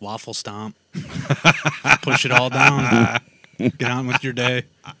 Hmm. Waffle stomp. Push it all down. Get on with your day.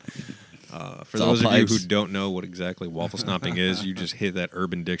 For It's all those of you who pipes. don't know what exactly waffle stomping is, you just hit that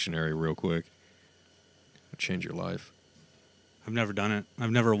Urban Dictionary real quick. It'll change your life. I've never done it.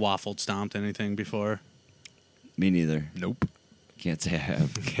 I've never waffled stomped anything before. Me neither. Nope. Can't say I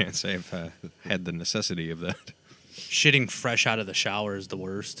have. Can't say I've had the necessity of that. Shitting fresh out of the shower is the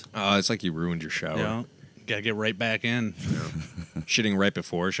worst. It's like you ruined your shower. You know? Gotta get right back in. Shitting right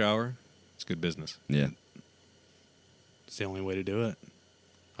before a shower, it's good business. Yeah. It's the only way to do it.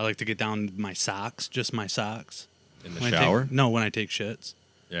 I like to get down to my socks, just my socks. In the When I shower? no, when I take shits.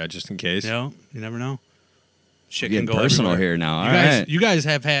 Yeah, just in case. You know, you never know. Shit We're can getting go personal everywhere. here now. You All guys, right. you guys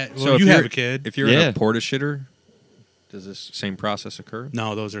have had. Well, So if you you're- have a kid. If you're in Yeah. a porta shitter, does this same process occur?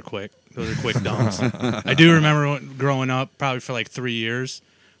 No, those are quick. Those are quick dumps. I do remember growing up, probably for like 3 years,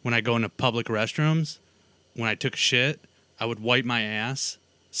 when I go into public restrooms, when I took a shit, I would wipe my ass,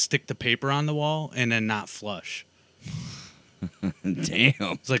 stick the paper on the wall, and then not flush. Damn.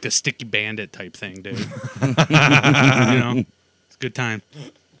 It's like a sticky bandit type thing, dude. You know, it's a good time.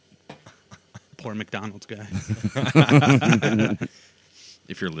 Poor McDonald's guy.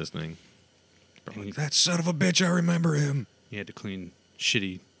 If you're listening. Like, that son of a bitch, I remember him. You had to clean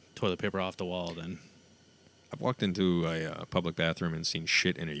shitty toilet paper off the wall then. I've walked into a public bathroom and seen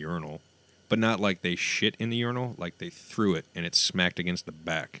shit in a urinal, but not like they shit in the urinal, like they threw it and it smacked against the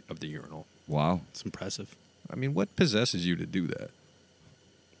back of the urinal. Wow. It's impressive. I mean, what possesses you to do that?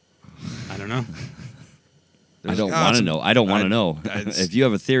 I don't know. I don't want to know. I don't want to know. it's- If you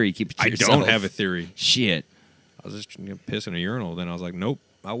have a theory, keep it to I yourself. don't have a theory. Shit. I was just gonna piss in a urinal, then I was like, nope,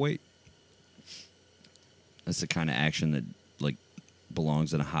 I'll wait. That's the kind of action that like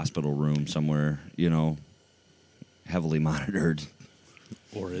belongs in a hospital room somewhere, you know, heavily monitored.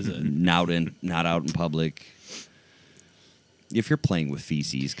 Or is it? not out in public. If you're playing with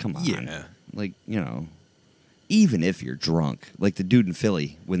feces, come on. Yeah. Like, even if you're drunk, like the dude in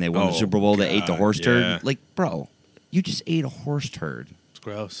Philly when they won the Super Bowl that ate the God, horse yeah. turd. Like, bro, you just ate a horse turd. It's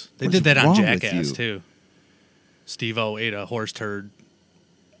gross. They What's did that on wrong with Jackass you? too. Steve-O ate a horse turd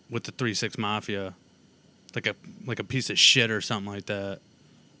with the 3-6 Mafia, like a piece of shit or something like that.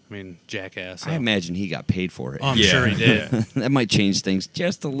 I mean, Jackass. I imagine he got paid for it. Oh, I'm Yeah. sure he did. That might change things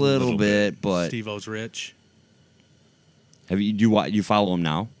just a little bit, but Steve-O's rich. have you follow him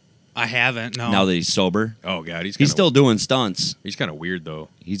now? I haven't. No. Now that he's sober, Oh God, he's still doing stunts. He's kind of weird though.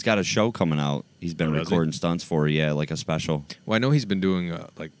 He's got a show coming out. He's been Oh, does he? recording stunts for like a special. Well, I know he's been doing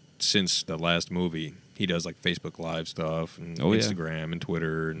like since the last movie. He does like Facebook Live stuff and Oh, yeah. Instagram and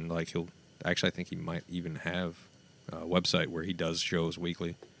Twitter, and like he'll actually I think he might even have a website where he does shows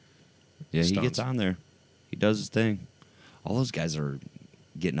weekly. Yeah, he Stunts. gets on there. He does his thing. All those guys are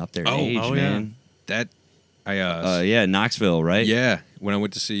getting up there in Oh, age, oh, yeah. man. That I Yeah, Knoxville, right? yeah, when I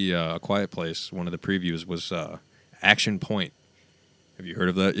went to see A Quiet Place, one of the previews was Action Point. Have you heard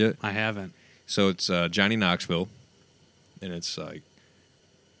of that yet? I haven't. So it's Johnny Knoxville, and it's like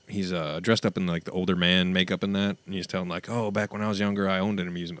he's dressed up in like the older man makeup and that, and he's telling like, oh, back when I was younger, I owned an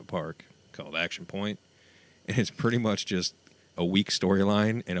amusement park called Action Point, and it's pretty much just a weak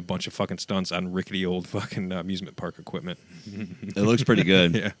storyline and a bunch of fucking stunts on rickety old fucking amusement park equipment. It looks pretty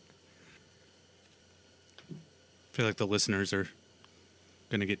good. Yeah. I feel like the listeners are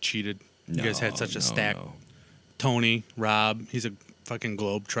gonna get cheated. You No, guys had such a no, stack. no. Tony, Rob, he's a fucking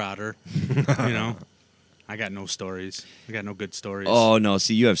globe trotter. I got no stories. I got no good stories. Oh no!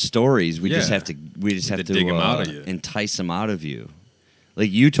 See, you have stories. We just Yeah. have to. We just You have have to to dig 'em out of you. entice them out of you.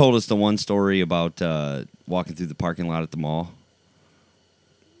 Like you told us the one story about walking through the parking lot at the mall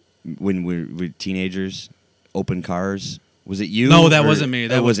when we were teenagers, open cars. Was it you? No, that or- wasn't me.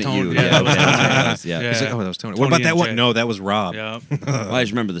 That was wasn't Tony. you. Yeah, that was that's Tony. what it was. Yeah. Yeah. He's like, oh, that was Tony. Tony What about and that one? Jay. No, that was Rob. Yeah. Well, I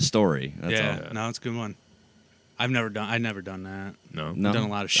just remember the story. That's Yeah. all. No, it's a good one. I've never done that. No, No. I've done a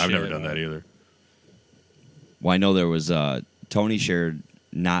lot of shit. I've never done that either. Well, I know there was Tony shared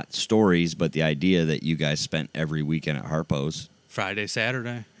not stories, but the idea that you guys spent every weekend at Harpo's. Friday,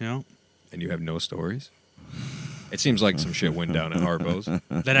 Saturday, And you have no stories? It seems like some shit went down at Harpo's.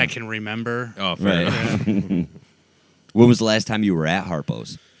 that I can remember. Oh, fair Right. enough. When was the last time you were at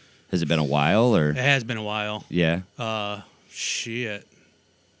Harpo's? Has it been a while or? It has been a while. Yeah. Shit.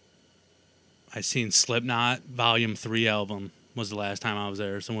 I seen Slipknot Volume 3 album was the last time I was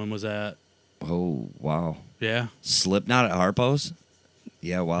there. So when was that? Oh wow. Yeah. Slipknot at Harpo's?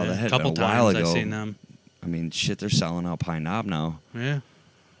 Yeah, wow, that a had couple been a while times ago. I've seen them. I mean, shit, they're selling out Pine Knob now. Yeah.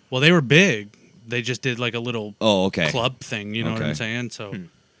 Well, they were big. They just did like a little Oh, okay. club thing, you know what I'm Okay. saying? So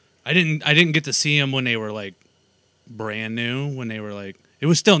I didn't get to see them when they were like brand new, when they were like it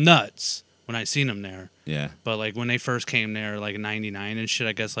was still nuts when I seen them there. Yeah. But like when they first came there like in 99 and shit,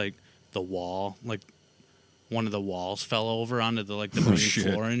 I guess like the wall, like one of the walls fell over onto the like the main shit.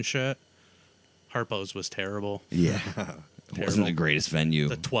 floor and shit. Harpo's was terrible. Yeah. It wasn't the greatest venue.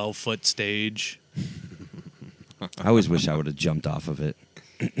 The 12-foot stage. I always wish I would have jumped off of it.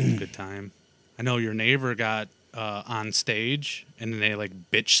 Good time. I know your neighbor got on stage and then they like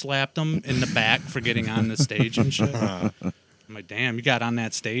bitch slapped him in the back for getting on the stage and shit. I'm like, damn, you got on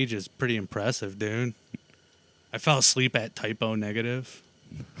that stage is pretty impressive, dude. I fell asleep at Typo Negative.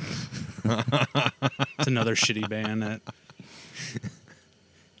 It's another shitty band that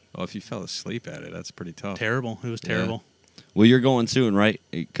Well, if you fell asleep at it, that's pretty tough. terrible. It was terrible. Well, you're going soon, right?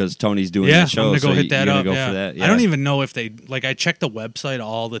 Because Tony's doing Yeah, the show. I'm gonna go so hit that you're up. gonna go Yeah. for that. I don't even know if they like. I check the website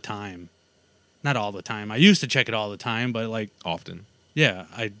all the time. Not all the time. I used to check it all the time, but like, Often. yeah,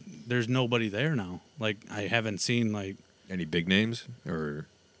 there's nobody there now. Like, I haven't seen like Any big names? Or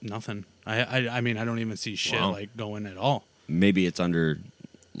nothing. I mean, I don't even see shit Wow. like going at all. Maybe it's under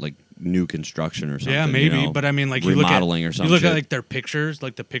like new construction or something. Yeah, maybe. you know, But I mean, like you look at remodeling or something. you look at like their pictures,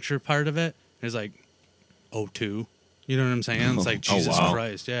 like the picture part of it is like 02. You know what I'm saying? It's like Oh, Jesus wow.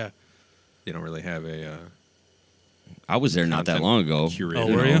 Christ. Yeah. you don't really have a I was there not that content long ago. curator.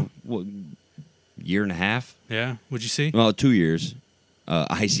 Oh, were you? What, year and a half? Yeah. What'd you see? Well, 2 years.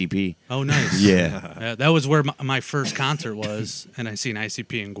 ICP. Oh, nice. Yeah. Yeah, that was where my first concert was, and I seen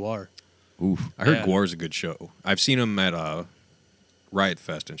ICP in Guar. Oof. I heard Yeah. Guar's a good show. I've seen him at Riot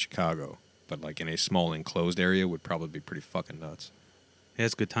Fest in Chicago, but like in a small enclosed area would probably be pretty fucking nuts. Yeah,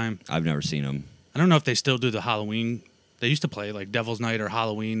 it's a good time. I've never seen him. I don't know if they still do the Halloween. They used to play like Devil's Night or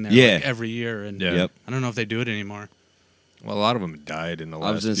Halloween there, Yeah. like, every year, and Yeah. Yep. I don't know if they do it anymore. Well, a lot of them died in the last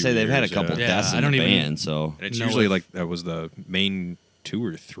I was going to few say they've had a years, couple yeah. Yeah, deaths I in don't the even- band, so And it's know usually if- like that was the main 2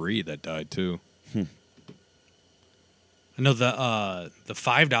 or 3 that died too. I know the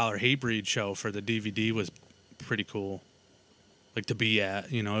 $5 Hatebreed show for the DVD was pretty cool. Like to be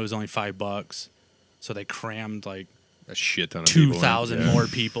at, you know, it was only $5, so they crammed like A shit ton of people. 2,000 more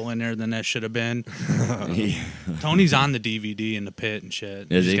people in there than that should have been. Tony's on the DVD in the pit and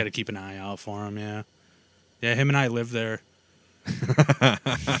shit. You just got to keep an eye out for him. Yeah, yeah. Him and I lived there.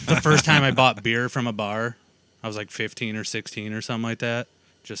 The first time I bought beer from a bar, I was like 15 or 16 or something like that.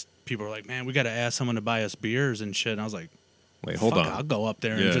 Just people were like, "Man, we got to ask someone to buy us beers and shit." And I was like, Wait, hold Fuck, on. I'll go up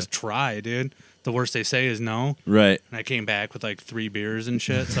there and just try, dude. The worst they say is no. Right. And I came back with like 3 beers and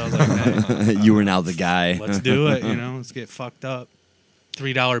shit. So I was like, hey, You were now the guy. let's do it. You know, let's get fucked up.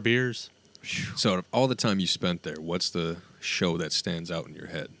 $3 beers. So, out of all the time you spent there, what's the show that stands out in your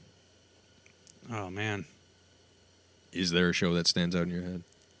head? Oh, man. Is there a show that stands out in your head?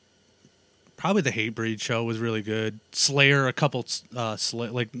 Probably the Hatebreed show was really good. Slayer, a couple,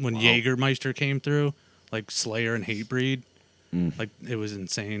 like when Jägermeister came through, like Slayer and Hatebreed. Like, it was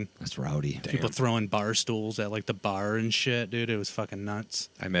insane. That's rowdy. People throwing bar stools at, like, the bar and shit, dude. It was fucking nuts.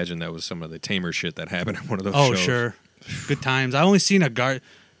 I imagine that was some of the tamer shit that happened at one of those Oh, shows. sure. Good times. I only seen a guard.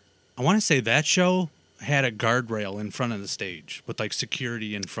 I want to say that show had a guardrail in front of the stage with, like,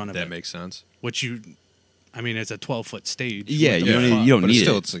 security in front of it. That makes sense. Which I mean, it's a 12-foot stage. Yeah, What the you don't fuck? need, you don't But need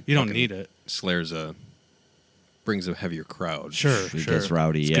still, it. it's like You don't fucking need it. Slayer's brings a heavier crowd. Sure, It sure. gets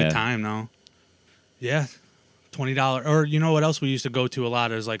rowdy, It's yeah. a good time, though. Yeah. $20. Or you know what else we used to go to a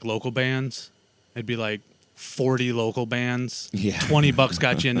lot is, like, local bands. It'd be, like, 40 local bands. Yeah. $20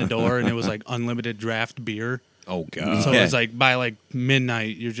 got you in the door, and it was, like, unlimited draft beer. Oh, God. So Yeah. it was, like, by, like,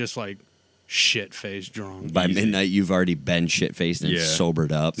 midnight, you're just, like, shit-faced drunk. By midnight, you've already been shit-faced and Yeah.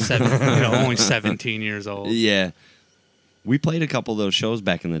 sobered up. Only 17 years old. Yeah. We played a couple of those shows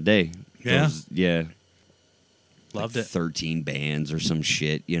back in the day. Yeah? Yeah. Loved Like it. 13 bands or some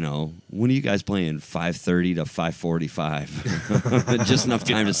shit, you know. When are you guys playing? 5:30 to 5:45. Just enough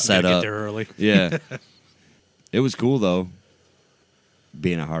time to set Gotta up. get there early. Yeah. It was cool, though,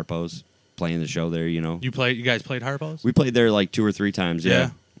 being at Harpo's, playing the show there, you know. You guys played Harpo's? We played there like 2 or 3 times,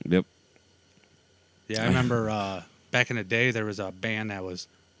 yeah. Yep. Yeah, I remember back in the day there was a band that was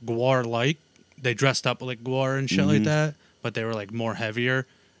Gwar-like. They dressed up like Gwar and shit like that, but they were like more heavier,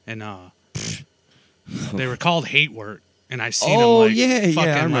 and they were called Hate Work. And I seen them like yeah, fucking,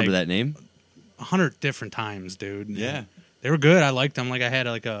 I remember like, that name. 100 different times, dude. Yeah. They were good. I liked them. Like I had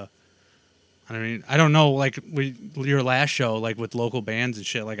like a, I mean, I don't know, like your last show, like with local bands and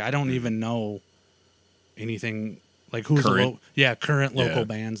shit. Like I don't even know anything. Like who's Current? current local Yeah.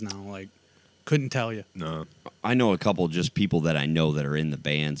 bands now. Like couldn't tell you. No. I know a couple just people that I know that are in the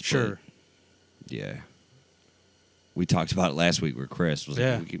bands. Sure. But yeah. We talked about it last week with Chris. Was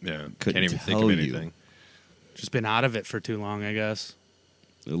Yeah. Like, Yeah. couldn't Can't even think tell of you. anything. Just been out of it for too long, I guess.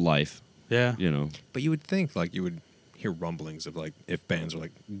 Life, Yeah. you know. But you would think, like, you would hear rumblings of, like, if bands were,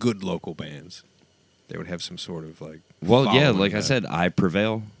 like, good local bands, they would have some sort of, like, Well, yeah, following like I that- said, I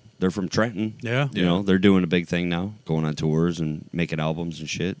Prevail. They're from Trenton. Yeah. You know, they're doing a big thing now, going on tours and making albums and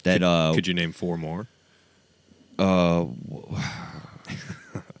shit. That Could you name 4 more?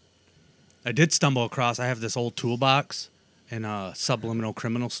 I did stumble across. I have this old toolbox and a subliminal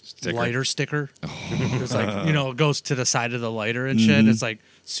criminal lighter sticker. It's like, you know, it goes to the side of the lighter and shit. It's like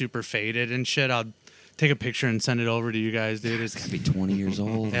super faded and shit. I'll take a picture and send it over to you guys, dude. It's be 20 years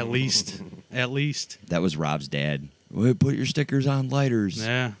old. at least. That was Rob's dad. Wait, put your stickers on lighters.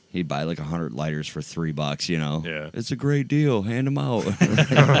 Yeah. He'd buy like 100 lighters for $3, you know. Yeah. It's a great deal. Hand them out.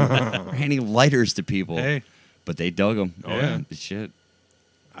 We're handing lighters to people. Hey. But they dug them. Oh, yeah. Shit.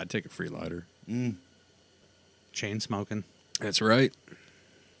 I'd take a free lighter. Chain smoking. That's right.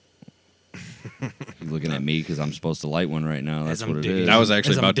 You're looking at me because I'm supposed to light one right now. That's As I'm what it digging. is. I was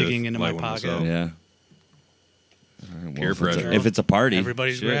actually As I'm about to digging into light my one pocket. myself. Yeah. All right, Peer if it's a- pressure. If it's a party,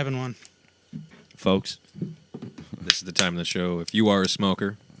 Everybody's shit, grabbing one. folks. This is the time of the show. If you are a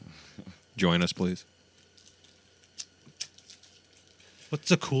smoker, join us, please. What's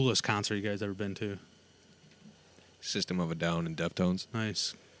the coolest concert you guys ever been to? System of a Down and Deftones.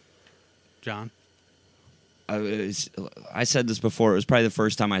 Nice. John? I said this before. It was probably the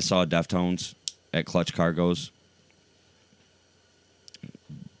first time I saw Deftones at Clutch Cargo's.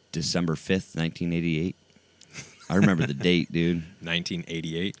 December 5th, 1988. I remember the date, dude.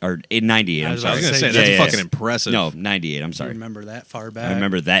 1988. Or 98, I I'm was sorry. I was going to say, Yeah, that's yeah, fucking yeah. impressive. No, 98, I'm You sorry. remember that far back? I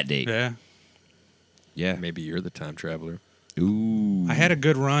remember that date. Yeah. Yeah. Maybe you're the time traveler. Ooh. I had a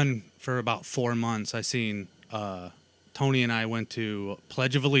good run for about 4 months. I seen Tony and I went to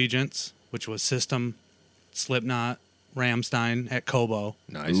Pledge of Allegiance, which was System, Slipknot, Rammstein at Kobo.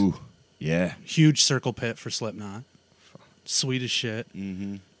 Nice. Ooh. Yeah. Huge circle pit for Slipknot. Sweet as shit.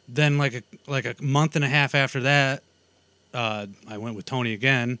 Mm-hmm. Then like a month and a half after that, I went with Tony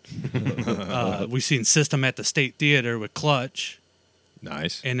again. We seen System at the State Theater with Clutch.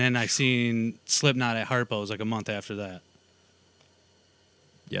 Nice. And then I seen Slipknot at Harpo's like a month after that.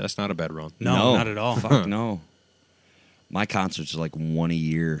 Yeah, that's not a bad run. No, not at all. Fuck no. My concerts are like one a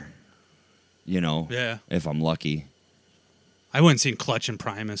year. Yeah. If I'm lucky. I went and seen Clutch and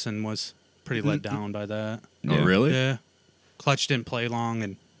Primus and was pretty let down by that. Oh, Yeah. really? Yeah. Clutch didn't play long,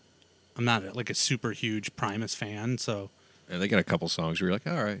 and I'm not like a super huge Primus fan, so Yeah, they got a couple songs where you're like,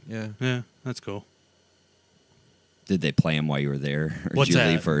 all right, yeah. yeah, that's cool. Did they play them while you were there? Or What's did you that?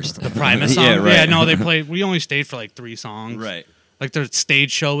 leave first? The Primus song? Yeah, right. Yeah, no, they played. We only stayed for like 3 songs. Right. Like their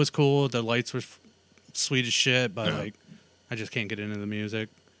stage show was cool. The lights were sweet as shit, but Yeah. like I just can't get into the music.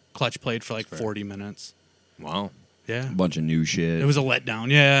 Clutch played for like That's fair. 40 minutes. Wow. Yeah. A bunch of new shit. It was a letdown.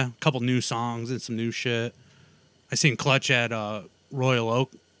 Yeah, a couple new songs and some new shit. I seen Clutch at Royal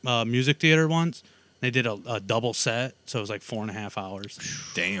Oak Music Theater once. They did a double set, so it was like 4.5 hours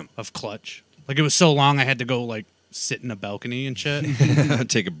Damn. of Clutch. Like it was so long, I had to go like sit in a balcony and shit.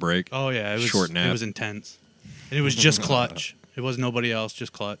 Take a break. Oh yeah, it was Short nap. It was intense, and it was just Clutch. It was nobody else,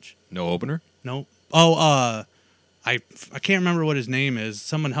 just Clutch. No opener? Nope. Oh, I can't remember what his name is.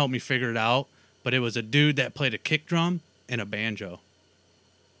 Someone helped me figure it out, but it was a dude that played a kick drum and a banjo,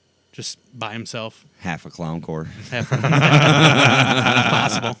 just by himself. half a clown core.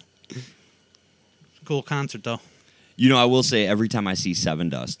 Possible. Cool concert though. I will say every time I see Seven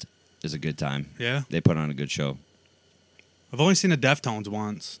Dust is a good time. Yeah. They put on a good show. I've only seen the Deftones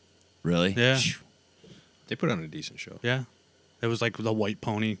once. Really? Yeah. They put on a decent show. Yeah. It was like the White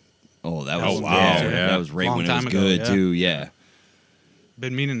Pony. Oh, that Oh, was wow. yeah, Yeah. That was right Long when it was time ago, good yeah. too. Yeah.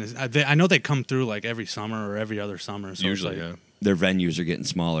 Been meaning this. I know they come through like every summer or every other summer. So Usually, it's yeah. like, Their venues are getting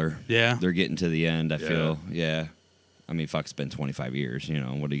smaller. Yeah. They're getting to the end. I Yeah. feel. Yeah. I mean, fuck, it's been 25 years. What are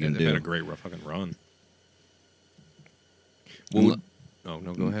you Yeah, gonna they've do? had a great fucking run. Well, Oh,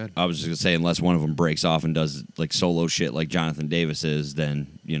 no, go ahead. I was just gonna say, unless one of them breaks off and does like solo shit like Jonathan Davis is, then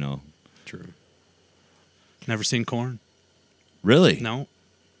True. Never seen Korn. Really, No.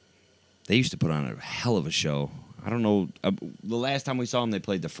 they used to put on a hell of a show. I don't know. The last time we saw them, they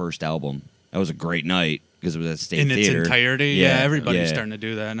played the first album. That was a great night because it was at State In Theater. its entirety. Yeah, everybody's yeah. starting to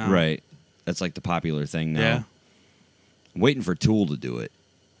do that now. Right. That's like the popular thing now. Yeah. I'm waiting for Tool to do it.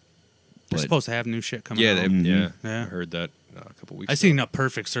 They're But- supposed to have new shit coming Yeah, out. they, Mhm. yeah. Yeah. I heard that a couple weeks I ago. seen A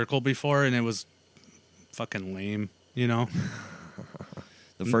Perfect Circle before, and it was fucking lame. The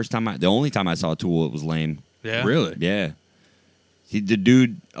only time I saw Tool, it was lame. Yeah. Really? Yeah. The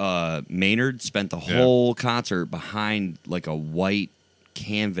dude, Maynard, spent the Yeah. whole concert behind like a white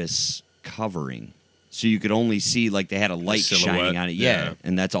canvas covering. So you could only see like they had a light silhouette, shining on it. yeah.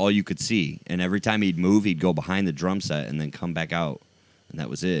 And that's all you could see. And every time he'd move, he'd go behind the drum set and then come back out. And that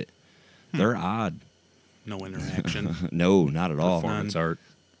was it. They're odd. No interaction. No, not at all. Performance art.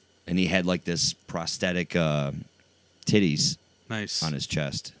 And he had like this prosthetic titties Nice. on his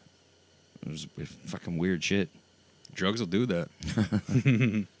chest. It was fucking weird shit. Drugs will do that.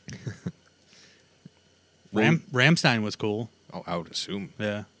 Rammstein was cool. Oh, I would assume.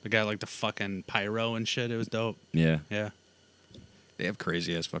 Yeah. The guy like the fucking pyro and shit. It was dope. Yeah. Yeah. They have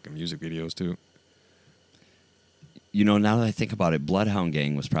crazy ass fucking music videos too. Now that I think about it, Bloodhound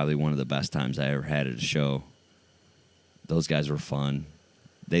Gang was probably one of the best times I ever had at a show. Those guys were fun.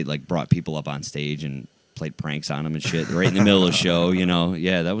 They like brought people up on stage and played pranks on them and shit right in the middle of the show.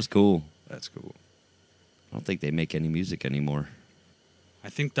 Yeah, that was cool. That's cool. I don't think they make any music anymore. I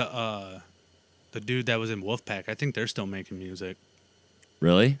think the dude that was in Wolfpack, I think they're still making music.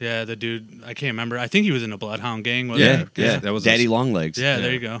 Really? Yeah, the dude, I can't rember. I think he was in a Bloodhound Gang. Yeah, Wasn't he? yeah. that was Daddy a- Longlegs. Yeah, there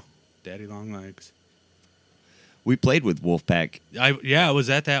Yeah. you go. Daddy Longlegs. We played with Wolfpack I was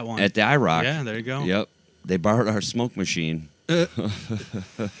at that one. at the IROC. Yeah, there you go. Yep. They borrowed our smoke machine. Our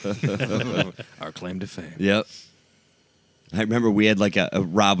claim to fame. Yep. I remember we had like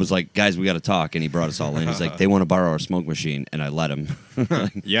Rob was like, guys, we got to talk. And he brought us all in. He's like, they want to borrow our smoke machine. And I let him.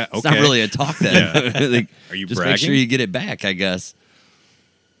 Yeah, okay. It's not really a talk then. Like, Are you just make bragging? sure you get it back, I guess.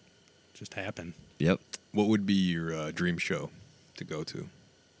 Just happened. Yep. What would be your dream show to go to?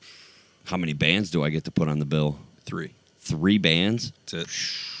 How many bands do I get to put on the bill? 3. 3 bands? That's it.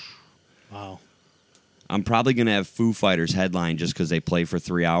 Wow. I'm probably going to have Foo Fighters headline just because they play for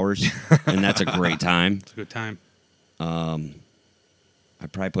 3 hours. And that's a great time. It's a good time.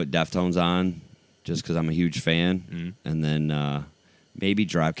 I'd probably put Deftones on just because I'm a huge fan. Mhm. And then maybe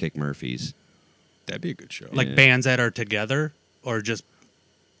Dropkick Murphys. That'd be a good show. Like Yeah. bands that are together or just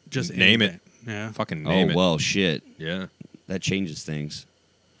Name any it. band? Yeah. Fucking name it. Well, shit. Yeah. That changes things.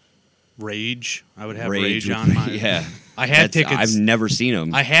 Rage. I would have Rage on with- my. Yeah. I had tickets. I've never seen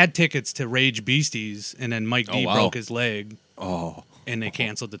them. I had tickets to Rage Beasties, and then Mike D wow. broke his leg, Oh. and they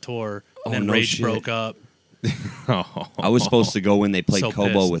canceled the tour. And Oh, then no Rage shit. broke up. I was supposed to go when they played So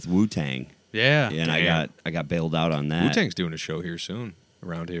Kobo pissed. with Wu-Tang. Yeah. And Damn. I got bailed out on that. Wu-Tang's doing a show here soon,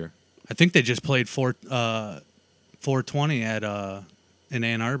 around here. I think they just played 420 at in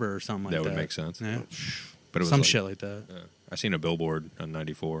Ann Arbor or something like that. That would make sense. Yeah. But it was Some like, shit like that. I seen a billboard on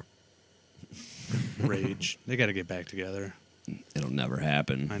 94. Rage. They got to get back together. It'll never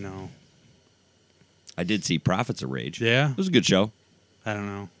happen. I know. I did see Prophets of Rage. Yeah. It was a good show. I don't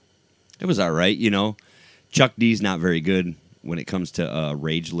know. It was all right, you know. Chuck D's not very good when it comes to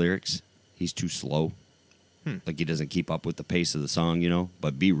Rage lyrics. He's too slow. Like he doesn't keep up with the pace of the song, you know.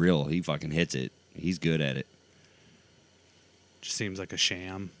 But Be Real, he fucking hits it. He's good at it. Just seems like a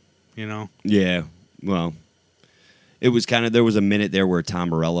sham, you know? Yeah, well, it was kind of, there was a minute there where Tom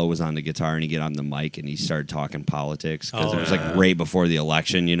Morello was on the guitar and he get on the mic and he started talking politics because Oh, it was like right before the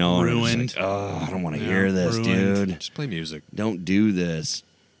election, you know. And it was Ruined. like, oh, I don't want to Yeah, hear this, ruined. dude. Just play music. Don't do this.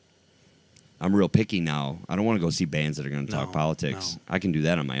 I'm real picky now. I don't want to go see bands that are going to talk No, politics. no. I can do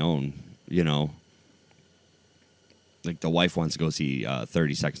that on my own, you know. Like the wife wants to go see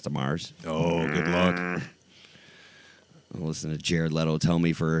 30 Seconds to Mars. Oh, good luck. I'll listen to Jared Leto tell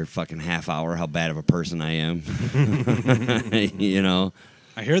me for a fucking half hour how bad of a person I am. You know,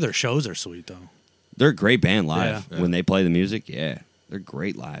 I hear their shows are sweet, though. they're a great band live. Yeah. When they play the music, yeah, they're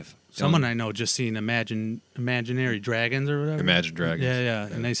great live. Someone I know just seen Imaginary Dragons or whatever. Imagine Dragons. Yeah.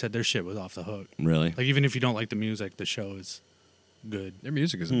 And they said their shit was off the hook. Really? Like, even if you don't like the music, the show is good. Their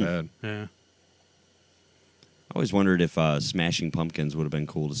music isn't bad. Yeah. I always wondered if Smashing Pumpkins would have been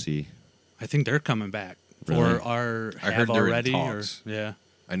cool to see. I think they're coming back. Really? Or are I have heard they're in already. talks. Yeah.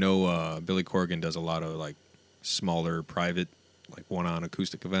 I know Billy Corgan does a lot of like smaller, private, like one-on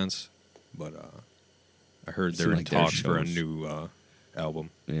acoustic events, but I heard they're Seem in like their talks for a shows. new album.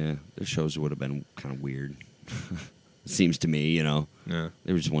 Yeah, their shows would have been kind of weird. Seems to me, you know, Yeah,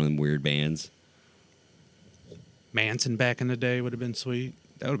 they were just one of them weird bands. Manson back in the day would have been sweet.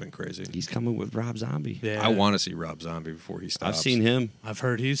 that would have been crazy. He's coming with Rob Zombie. Yeah. I want to see Rob Zombie before he stops. I've seen him. I've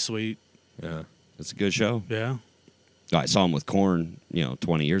heard he's sweet. Yeah, It's a good show. Yeah. I saw him with Korn,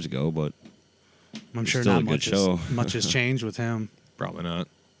 20 years ago, but I'm It's sure still not a good much, show. much has changed with him. probably not.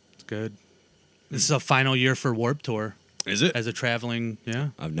 It's good. This is a final year for Warped Tour Is it? as a traveling. Yeah.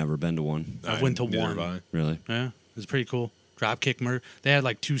 I've never been to one. I went to neither one. have I. Really? Yeah. It was pretty cool. Dropkick Murphy. They had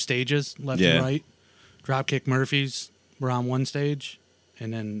like 2 stages left Yeah. and right. Dropkick Murphys were on one stage,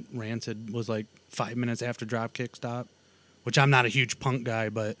 and then Rancid was like 5 minutes after Dropkick stopped, which I'm not a huge punk guy,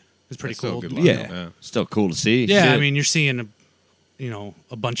 but it's pretty That's still cool. a good Yeah. lineup, yeah. Still cool to see. Yeah, I Shit. mean, you're seeing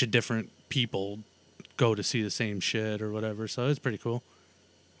a bunch of different people go to see the same shit or whatever, so it's pretty cool.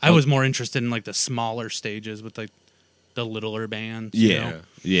 I was more interested in like the smaller stages with like the littler bands. you Yeah. know?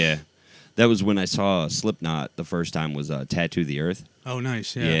 Yeah. That was when I saw Slipknot the first time was Tattoo the Earth. Oh,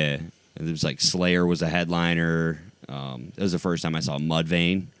 nice. Yeah. Yeah. And it was like Slayer was a headliner. It was the first time I saw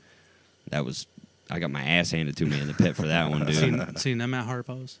Mudvayne. I got my ass handed to me in the pit for that one, dude. Seen them at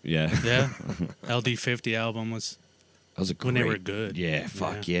Harpo's. Yeah. Yeah. LD50 album was. That was a When they were great- good. Yeah,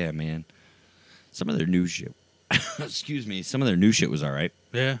 fuck yeah, man. Some of their new shit. Excuse me. Some of their new shit was all right.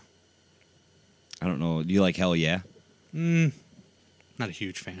 Yeah. I don't know. Do you like Hell Yeah? Not a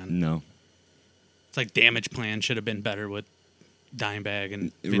huge fan. No. It's like Damage Plan should have been better with Dimebag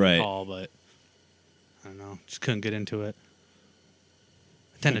and Vinnie Right. Paul, but I don't know. Just couldn't get into it.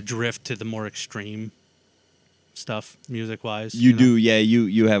 I tend to drift to the more extreme stuff, music wise. You do, yeah.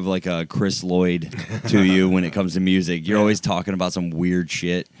 You have like a Chris Lloyd to you when it comes to music. You're always talking about some weird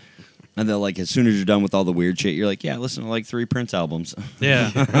shit. And then, like, as soon as you're done with all the weird shit, you're like, yeah, listen to like 3 Prince albums. Yeah.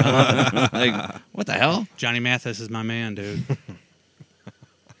 Like, what the hell? Johnny Mathis is my man, dude.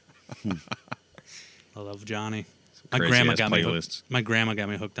 I love Johnny. My grandma got me playlists. hooked. My grandma got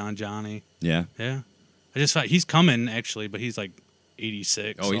me hooked on Johnny. Yeah. Yeah. I just thought he's coming actually, but he's like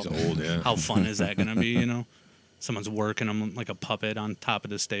 86. Oh, he's so old, yeah. How fun is that going to be, Someone's working him like a puppet on top of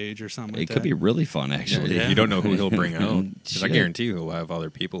the stage or something like It that. could be really fun, actually. Yeah. You don't know who he'll bring out. 'Cause I Shit. guarantee he'll have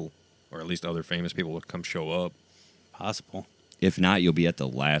other people, or at least other famous people, to come show up. possible. If not, you'll be at the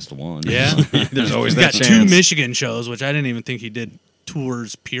last one. Yeah. There's always He's that got chance. 2 Michigan shows, which I didn't even think he did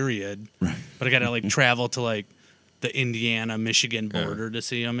tours, period. Right. But I got to like travel to like the Indiana-Michigan border to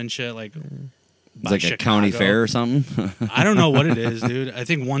see him and shit. Like, It's by like a county Chicago. fair or something. I don't know what it is, dude. I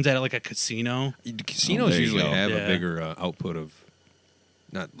think one's at like a casino. Casinos there you usually go. have Yeah. a bigger output of,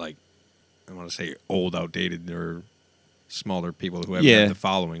 not like, I want to say old, outdated, or smaller people who haven't Yeah. had the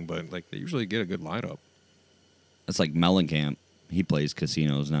following, but like they usually get a good lineup. That's like Mellencamp. He plays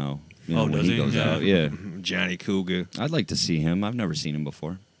casinos now. You know, Oh, when does he he? goes Yeah. out. Yeah. Johnny Cougar. I'd like to see him. I've never seen him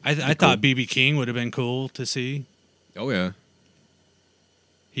before. I thought BB King would have been cool to see. Oh yeah.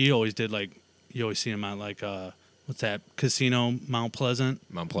 He always did like you always see him at like what's that casino Mount Pleasant,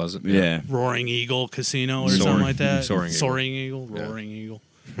 Mount Pleasant. Yeah. Roaring Eagle Casino or Soaring- something like that. Soaring Eagle. Eagle, Yeah. Roaring Eagle.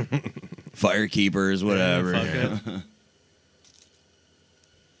 Firekeepers, whatever. Yeah, fuck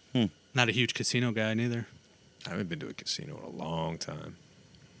it. Not a huge casino guy neither. I haven't been to a casino in a long time.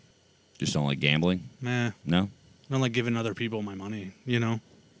 Just don't like gambling? Nah, No? I don't like giving other people my money. You know,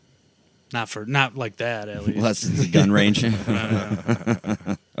 not like that at least. Unless it's a gun range. No.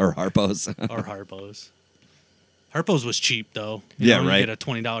 Or Harpo's. Or Harpo's. Harpo's was cheap though. Yeah, You right. get a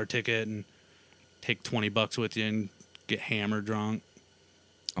 $20 ticket and take $20 with you and get hammered drunk.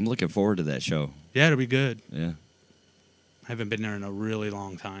 I'm looking forward to that show. Yeah, it'll be good. Yeah. I haven't been there in a really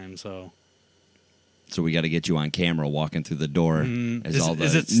long time, so So we got to get you on camera walking through the door. Is- all the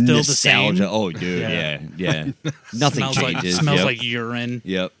is it still the same? nostalgia. Oh, dude, Yeah. yeah. Nothing smells like changes. smells Yep. like urine,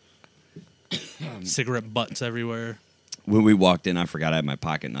 Yep. cigarette butts everywhere. When we walked in, I forgot I had my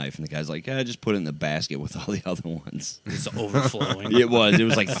pocket knife, and the guy's like, "Yeah, just put it in the basket with all the other ones." It's overflowing. It was. It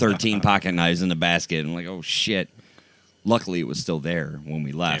was like 13 pocket knives in the basket. I'm like, oh shit. Luckily, it was still there when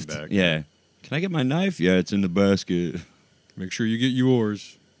we left. back. Yeah. Can I get my knife? Yeah, it's in the basket. Make sure you get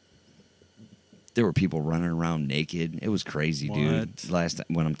yours. There were people running around naked. It was crazy, dude. What? Last time,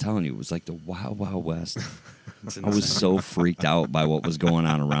 when I'm telling you, it was like the Wild Wild West. It's I was insane. so freaked out by what was going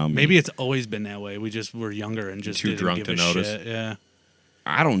on around me. Maybe it's always been that way. We just were younger and just Too didn't drunk give to a notice. shit. Yeah.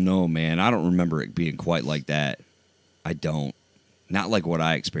 I don't know, man. I don't remember it being quite like that. I don't. Not like what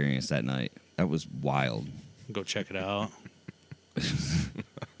I experienced that night. That was wild. Go check it out.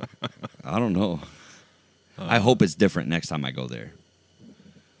 I don't know. I hope it's different next time I go there.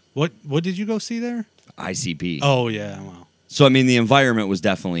 What did you go see there? ICP. Oh yeah, wow. So I mean, the environment was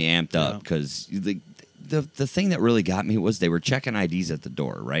definitely amped up Yeah. because the thing that really got me was they were checking IDs at the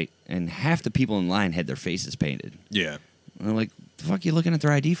door, right? And half the people in line had their faces painted. Yeah. And I'm like, the fuck you looking at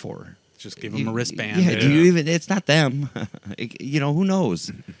their ID for? Just give them a wristband. Yeah, do you even? It's not them. Who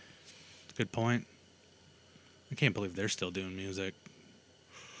knows? Good point. I can't believe they're still doing music.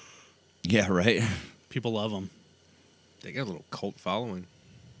 Yeah, right. People love them They got a little cult following.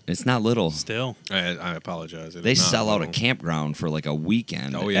 It's not little. still. I apologize. It They is not sell out a little. campground for like a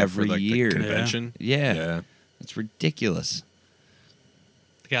weekend Oh yeah, every for, like, year. The convention. Yeah. Yeah. It's ridiculous.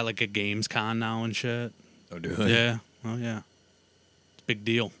 They got like a games con now and shit. Oh, do they? Yeah. Oh yeah. It's a big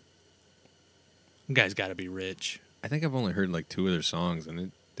deal. You guys got to be rich. I think I've only heard like 2 of their songs, and it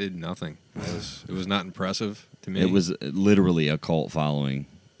did nothing. It was not impressive to me. It was literally a cult following.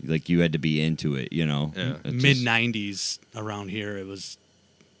 Like you had to be into it, you know. Yeah. It Mid just- '90s around here,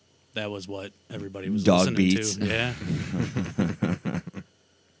 that was what everybody was Dog listening beats. to. Yeah.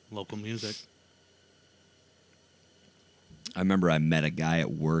 Local music. I remember I met a guy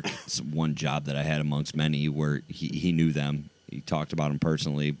at work, one job that I had amongst many, where he knew them. He talked about them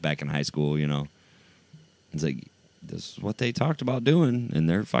personally back in high school, you know. He's like, this is what they talked about doing, and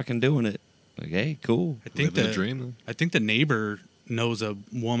they're fucking doing it. Like, hey, cool. I think Living the dream. I think the neighbor knows a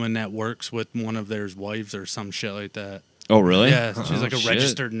woman that works with one of their wives or some shit like that. Oh, really? Yeah, she's like a shit.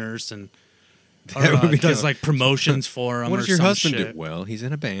 registered nurse and That would be does kinda- like promotions for them. What or does your some husband shit. do? Well, he's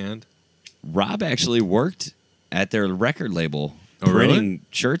in a band. Rob actually worked at their record label, Oh, really? printing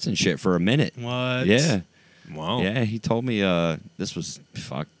shirts and shit for a minute. What? Yeah. Wow. Yeah, he told me this was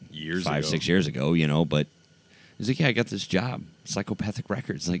Years 5, ago. 6 years ago, you know, but he's like, yeah, I got this job, Psychopathic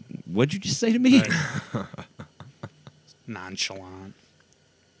Records. Like, what'd you just say to me? Right. Nonchalant.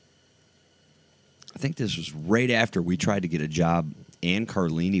 I think this was right after we tried to get a job. Ann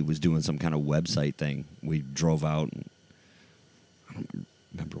Carlini was doing some kind of website thing. We drove out. And I don't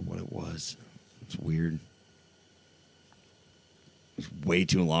remember what it was. It's weird. It was way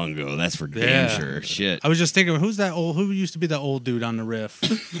too long ago. That's for damn Yeah. sure. Shit. I was just thinking, who used to be that old dude on the riff?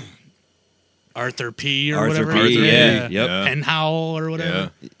 Arthur P. or Arthur whatever. P., yeah. Yep. Yeah. Penn Howell or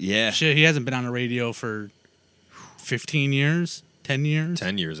whatever. Yeah. Shit, he hasn't been on the radio for 15 years, 10 years.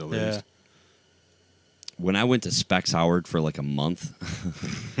 10 years at Yeah. least. When I went to Specs Howard for like a month,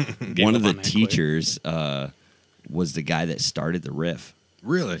 Gave one up of the on that quick. teachers was the guy that started the riff.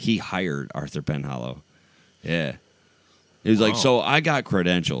 Really? He hired Arthur Penhollow. Yeah. He was like, Wow. so I got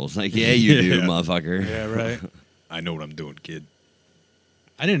credentials. Like, yeah, you do, Yeah. motherfucker. Yeah, right. I know what I'm doing, kid.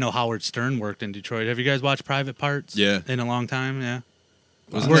 I didn't know Howard Stern worked in Detroit. Have you guys watched Private Parts? Yeah. In a long time, yeah.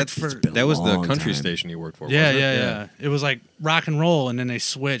 Wasn't Worked that, for- that was the long country time. station he worked for, Yeah, wasn't it? yeah. It was like rock and roll, and then they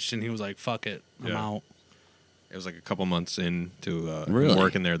switched, and he was like, fuck it, I'm Yeah. out. It was like a couple months into Really?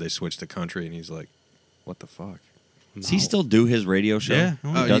 working there, they switched to country, and he's like, what the fuck? Does he still do his radio show? Yeah.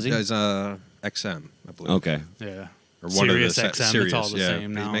 Oh, Does he he? does XM, I believe. Okay. Yeah. Or one Sirius of the XM, Sirius, it's all the yeah.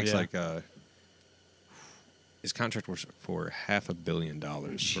 same now. He makes yeah. like his contract was for $500 million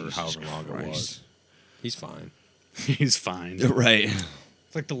for however long it was. He's fine. He's fine. Right.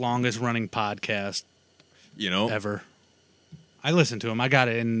 It's like the longest running podcast You know, ever. I listen to him. I got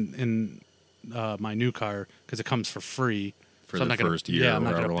it in my new car because it comes for free. for So I'm the not gonna, first year. Yeah, or I'm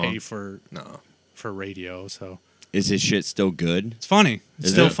not however going to long. pay for No. radio. So Is his shit still good? it's funny. It's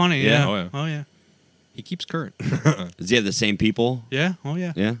Is still it? funny. Yeah. Yeah. Oh, yeah. Oh yeah. He keeps current. Does he have the same people? Yeah. Oh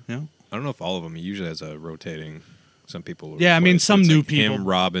yeah. Yeah. Yeah. I don't know if all of them. He usually has a rotating. Some people. Yeah, I mean, replace. some It's new like people. Him,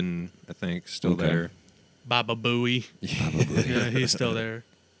 Robin, I think, still Okay. there. Baba Booey. Yeah, he's still there.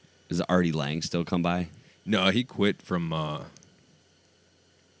 Does Artie Lang still come by? No, he quit from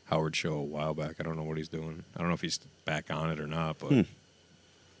Howard Show a while back. I don't know what he's doing. I don't know if he's back on it or not. But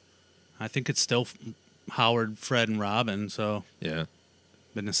I think it's still Howard, Fred, and Robin. So yeah,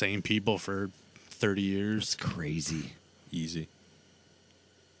 been the same people for 30 years. It's crazy easy.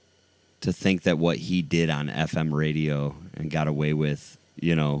 to think that what he did on FM radio and got away with,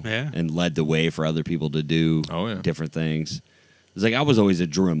 Yeah. and led the way for other people to do Oh, yeah. different things. It's like I was always a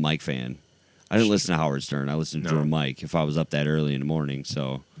Drew and Mike fan. I didn't listen to Howard Stern. I listened to Drew No. and Mike if I was up that early in the morning.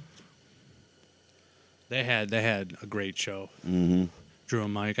 So, They had a great show. mhm. Drew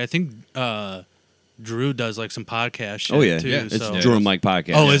and Mike. I think Drew does like some podcast shit Oh yeah, too. Yeah, it's so. Drew and Mike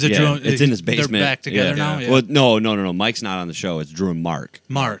podcast. Oh, is it Yeah. Drew? It's in his They're basement. back together Yeah. now. Yeah. Well, no. Mike's not on the show. It's Drew and Mark.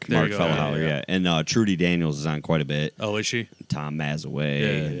 Mark. There Mark you go. Fellahauer, yeah. And Trudy Daniels is on quite a bit. Oh, is she? Tom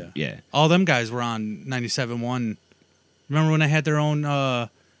Mazaway. Yeah. Yeah. All them guys were on 97.1. Remember when they had their own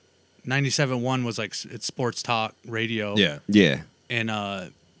 97.1 was like it's sports talk radio. Yeah, Yeah.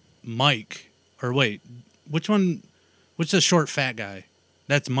 And Mike, or wait, which one? Which the short fat guy?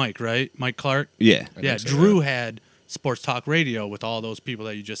 That's Mike, right? Mike Clark. Yeah. I Yeah, think so, Drew yeah. had sports talk radio with all those people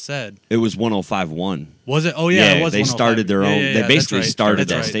that you just said. It was 105.1. Was it? Oh yeah, it was. they 105. started their own. Yeah, They that's basically right. started That's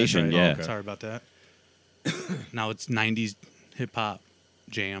that right, that's station. right. Yeah. Okay. Sorry about that. Now it's 90s hip hop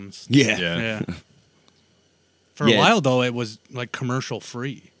jams. Yeah. yeah. Yeah. For Yeah. a while though, it was like commercial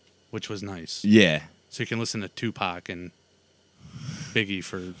free, which was nice. Yeah. So you can listen to Tupac and Biggie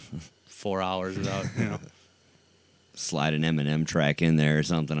for 4 hours without, Slide an Eminem track in there or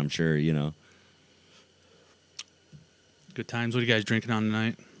something. I'm sure. Good times. What are you guys drinking on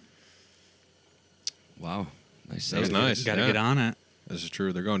tonight? Wow. Nice. That was save. nice. Got to yeah. get on it. This is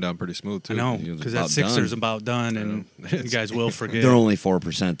true. They're going down pretty smooth too. I know, It was because about that Sixers done. about done, and you guys will forget. They're only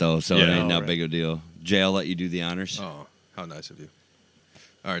 4% though, so it Yeah. ain't Oh, that right. big a deal. Jay, I'll let you do the honors. Oh, how nice of you.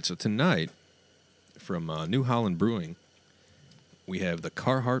 All right, so tonight from New Holland Brewing, we have the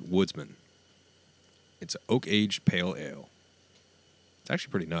Carhartt Woodsman. It's an oak-aged pale ale. It's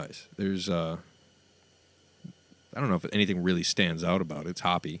actually pretty nice. There's, I don't know if anything really stands out about it. It's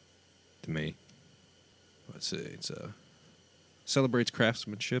hoppy to me. Let's see. It's celebrates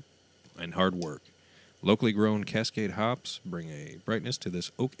craftsmanship and hard work. Locally grown Cascade hops bring a brightness to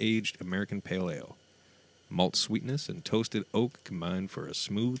this oak-aged American pale ale. Malt sweetness and toasted oak combine for a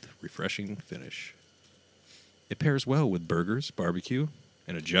smooth, refreshing finish. It pairs well with burgers, barbecue,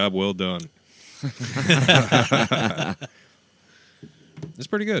 and a job well done. It's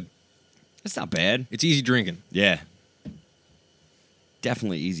pretty good. That's not bad. It's easy drinking. Yeah.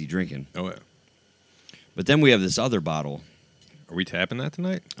 Definitely easy drinking. Oh, yeah. But then we have this other bottle. Are we tapping that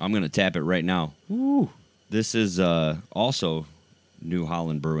tonight? I'm going to tap it right now. Ooh. This is also New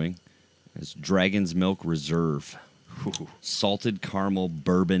Holland Brewing. It's Dragon's Milk Reserve. Ooh, Salted caramel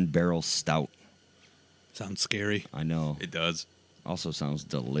bourbon barrel stout. Sounds scary. I know. it does. Also sounds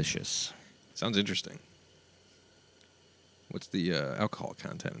delicious. Sounds interesting. What's the alcohol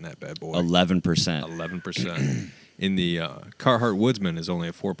content in that bad boy? 11%. 11%. In the Carhartt Woodsman is only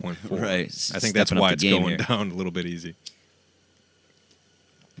a 4.4. Right. I think that's Stepping up why the it's game going here. down a little bit easy.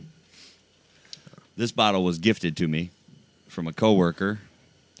 This bottle was gifted to me from a coworker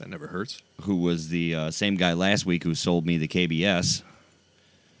That never hurts. who was the same guy last week who sold me the KBS.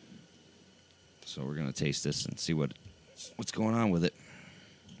 So we're going to taste this and see what's going on with it.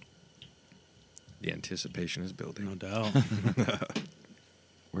 The anticipation is building. No doubt.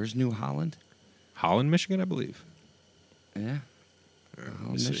 Where's New Holland? Holland, Michigan, I believe. Yeah. Let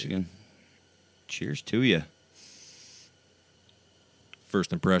Holland, me see. Michigan. Cheers to you.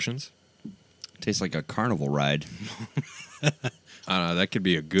 First impressions. Tastes like a carnival ride. That could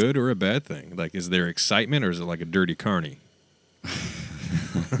be a good or a bad thing. Like, is there excitement or is it like a dirty carny?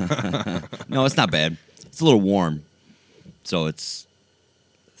 No, it's not bad. It's a little warm. So it's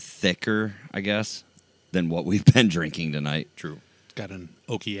thicker, I guess, than what we've been drinking tonight. True. Got an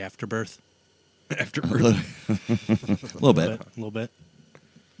oaky afterbirth. After A little, little bit. A little bit.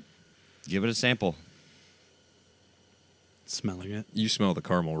 Give it a sample. Smelling it. You smell the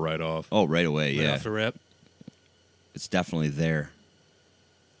caramel right off. Oh, right away, Right yeah. off the rip. It's definitely there.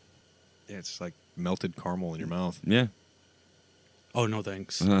 Yeah, it's like melted caramel in your mouth. Yeah. Oh, no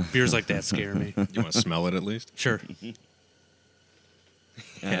thanks. Beers like that scare me. You want to smell it at least? Sure.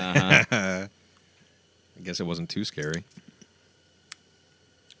 Uh-huh. I guess it wasn't too scary.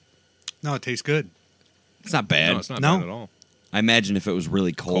 No, it tastes good. It's not bad. No, it's not No. bad at all. I imagine if it was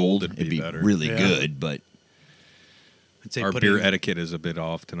really cold, It'd it'd be be better. really Yeah. good, but I'd say Our put beer it, etiquette is a bit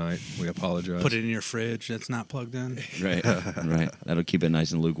off tonight. We apologize. put it in your fridge that's not plugged in. right, right. That'll keep it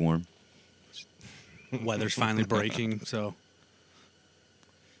nice and lukewarm. Weather's finally breaking, so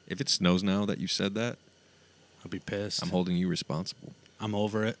If it snows now that you said that, I'll be pissed. I'm holding you responsible. I'm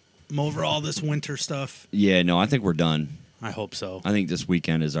over it. I'm over all this winter stuff. Yeah, no, I think we're done. I hope so. I think this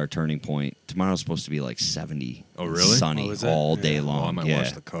weekend is our turning point. Tomorrow's supposed to be like 70. Oh, and really? Sunny Oh, is it? all day Yeah. long. Oh, I might yeah.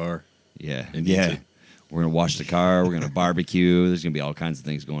 wash the car. Yeah. It needs Yeah. it. We're going to wash the car. We're going to barbecue. There's going to be all kinds of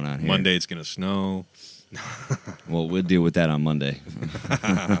things going on here. Monday it's going to snow. Well, we'll deal with that on Monday.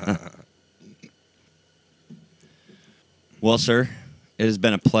 Well, sir, it has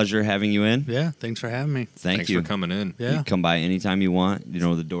been a pleasure having you in. Yeah, thanks for having me. Thanks Thanks for coming in. Yeah. You can come by anytime you want. You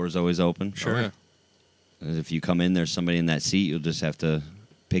know, the door's always open. Sure. Oh, yeah. And if you come in, there's somebody in that seat. You'll just have to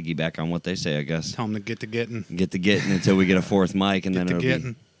piggyback on what they say, I guess. Tell them to get to getting. Get to getting until we get a fourth mic, and Get then to it'll be,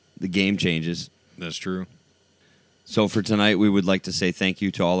 getting. the game changes. That's true. So for tonight, we would like to say thank you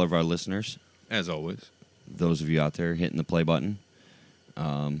to all of our listeners. As always. Those of you out there hitting the play button.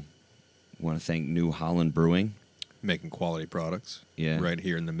 Want to thank New Holland Brewing. Making quality products. Yeah. Right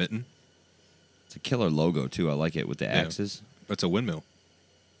here in the mitten. It's a killer logo, too. I like it with the Yeah. axes. It's a windmill.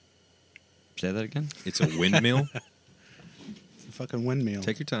 Say that again? It's a windmill. It's a fucking windmill.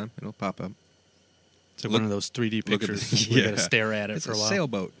 Take your time. It'll pop up. It's like look- one of those 3D Look at pictures. this. We gotta stare at it It's for a while.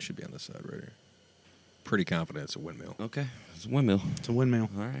 sailboat. Should be on the side right here. Pretty confident it's a windmill. Okay. It's a windmill. It's a windmill.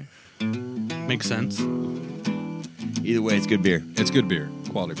 All right. Makes sense. Either way, it's good beer. It's good beer.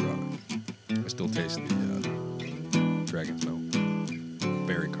 Quality product. I still taste the dragon's milk.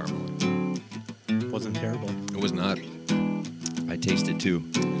 Very caramelly. Wasn't terrible. It was not. I taste it, too.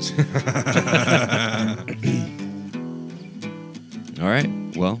 All right.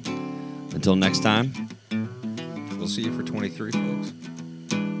 Well, until next time. We'll see you for 23, folks.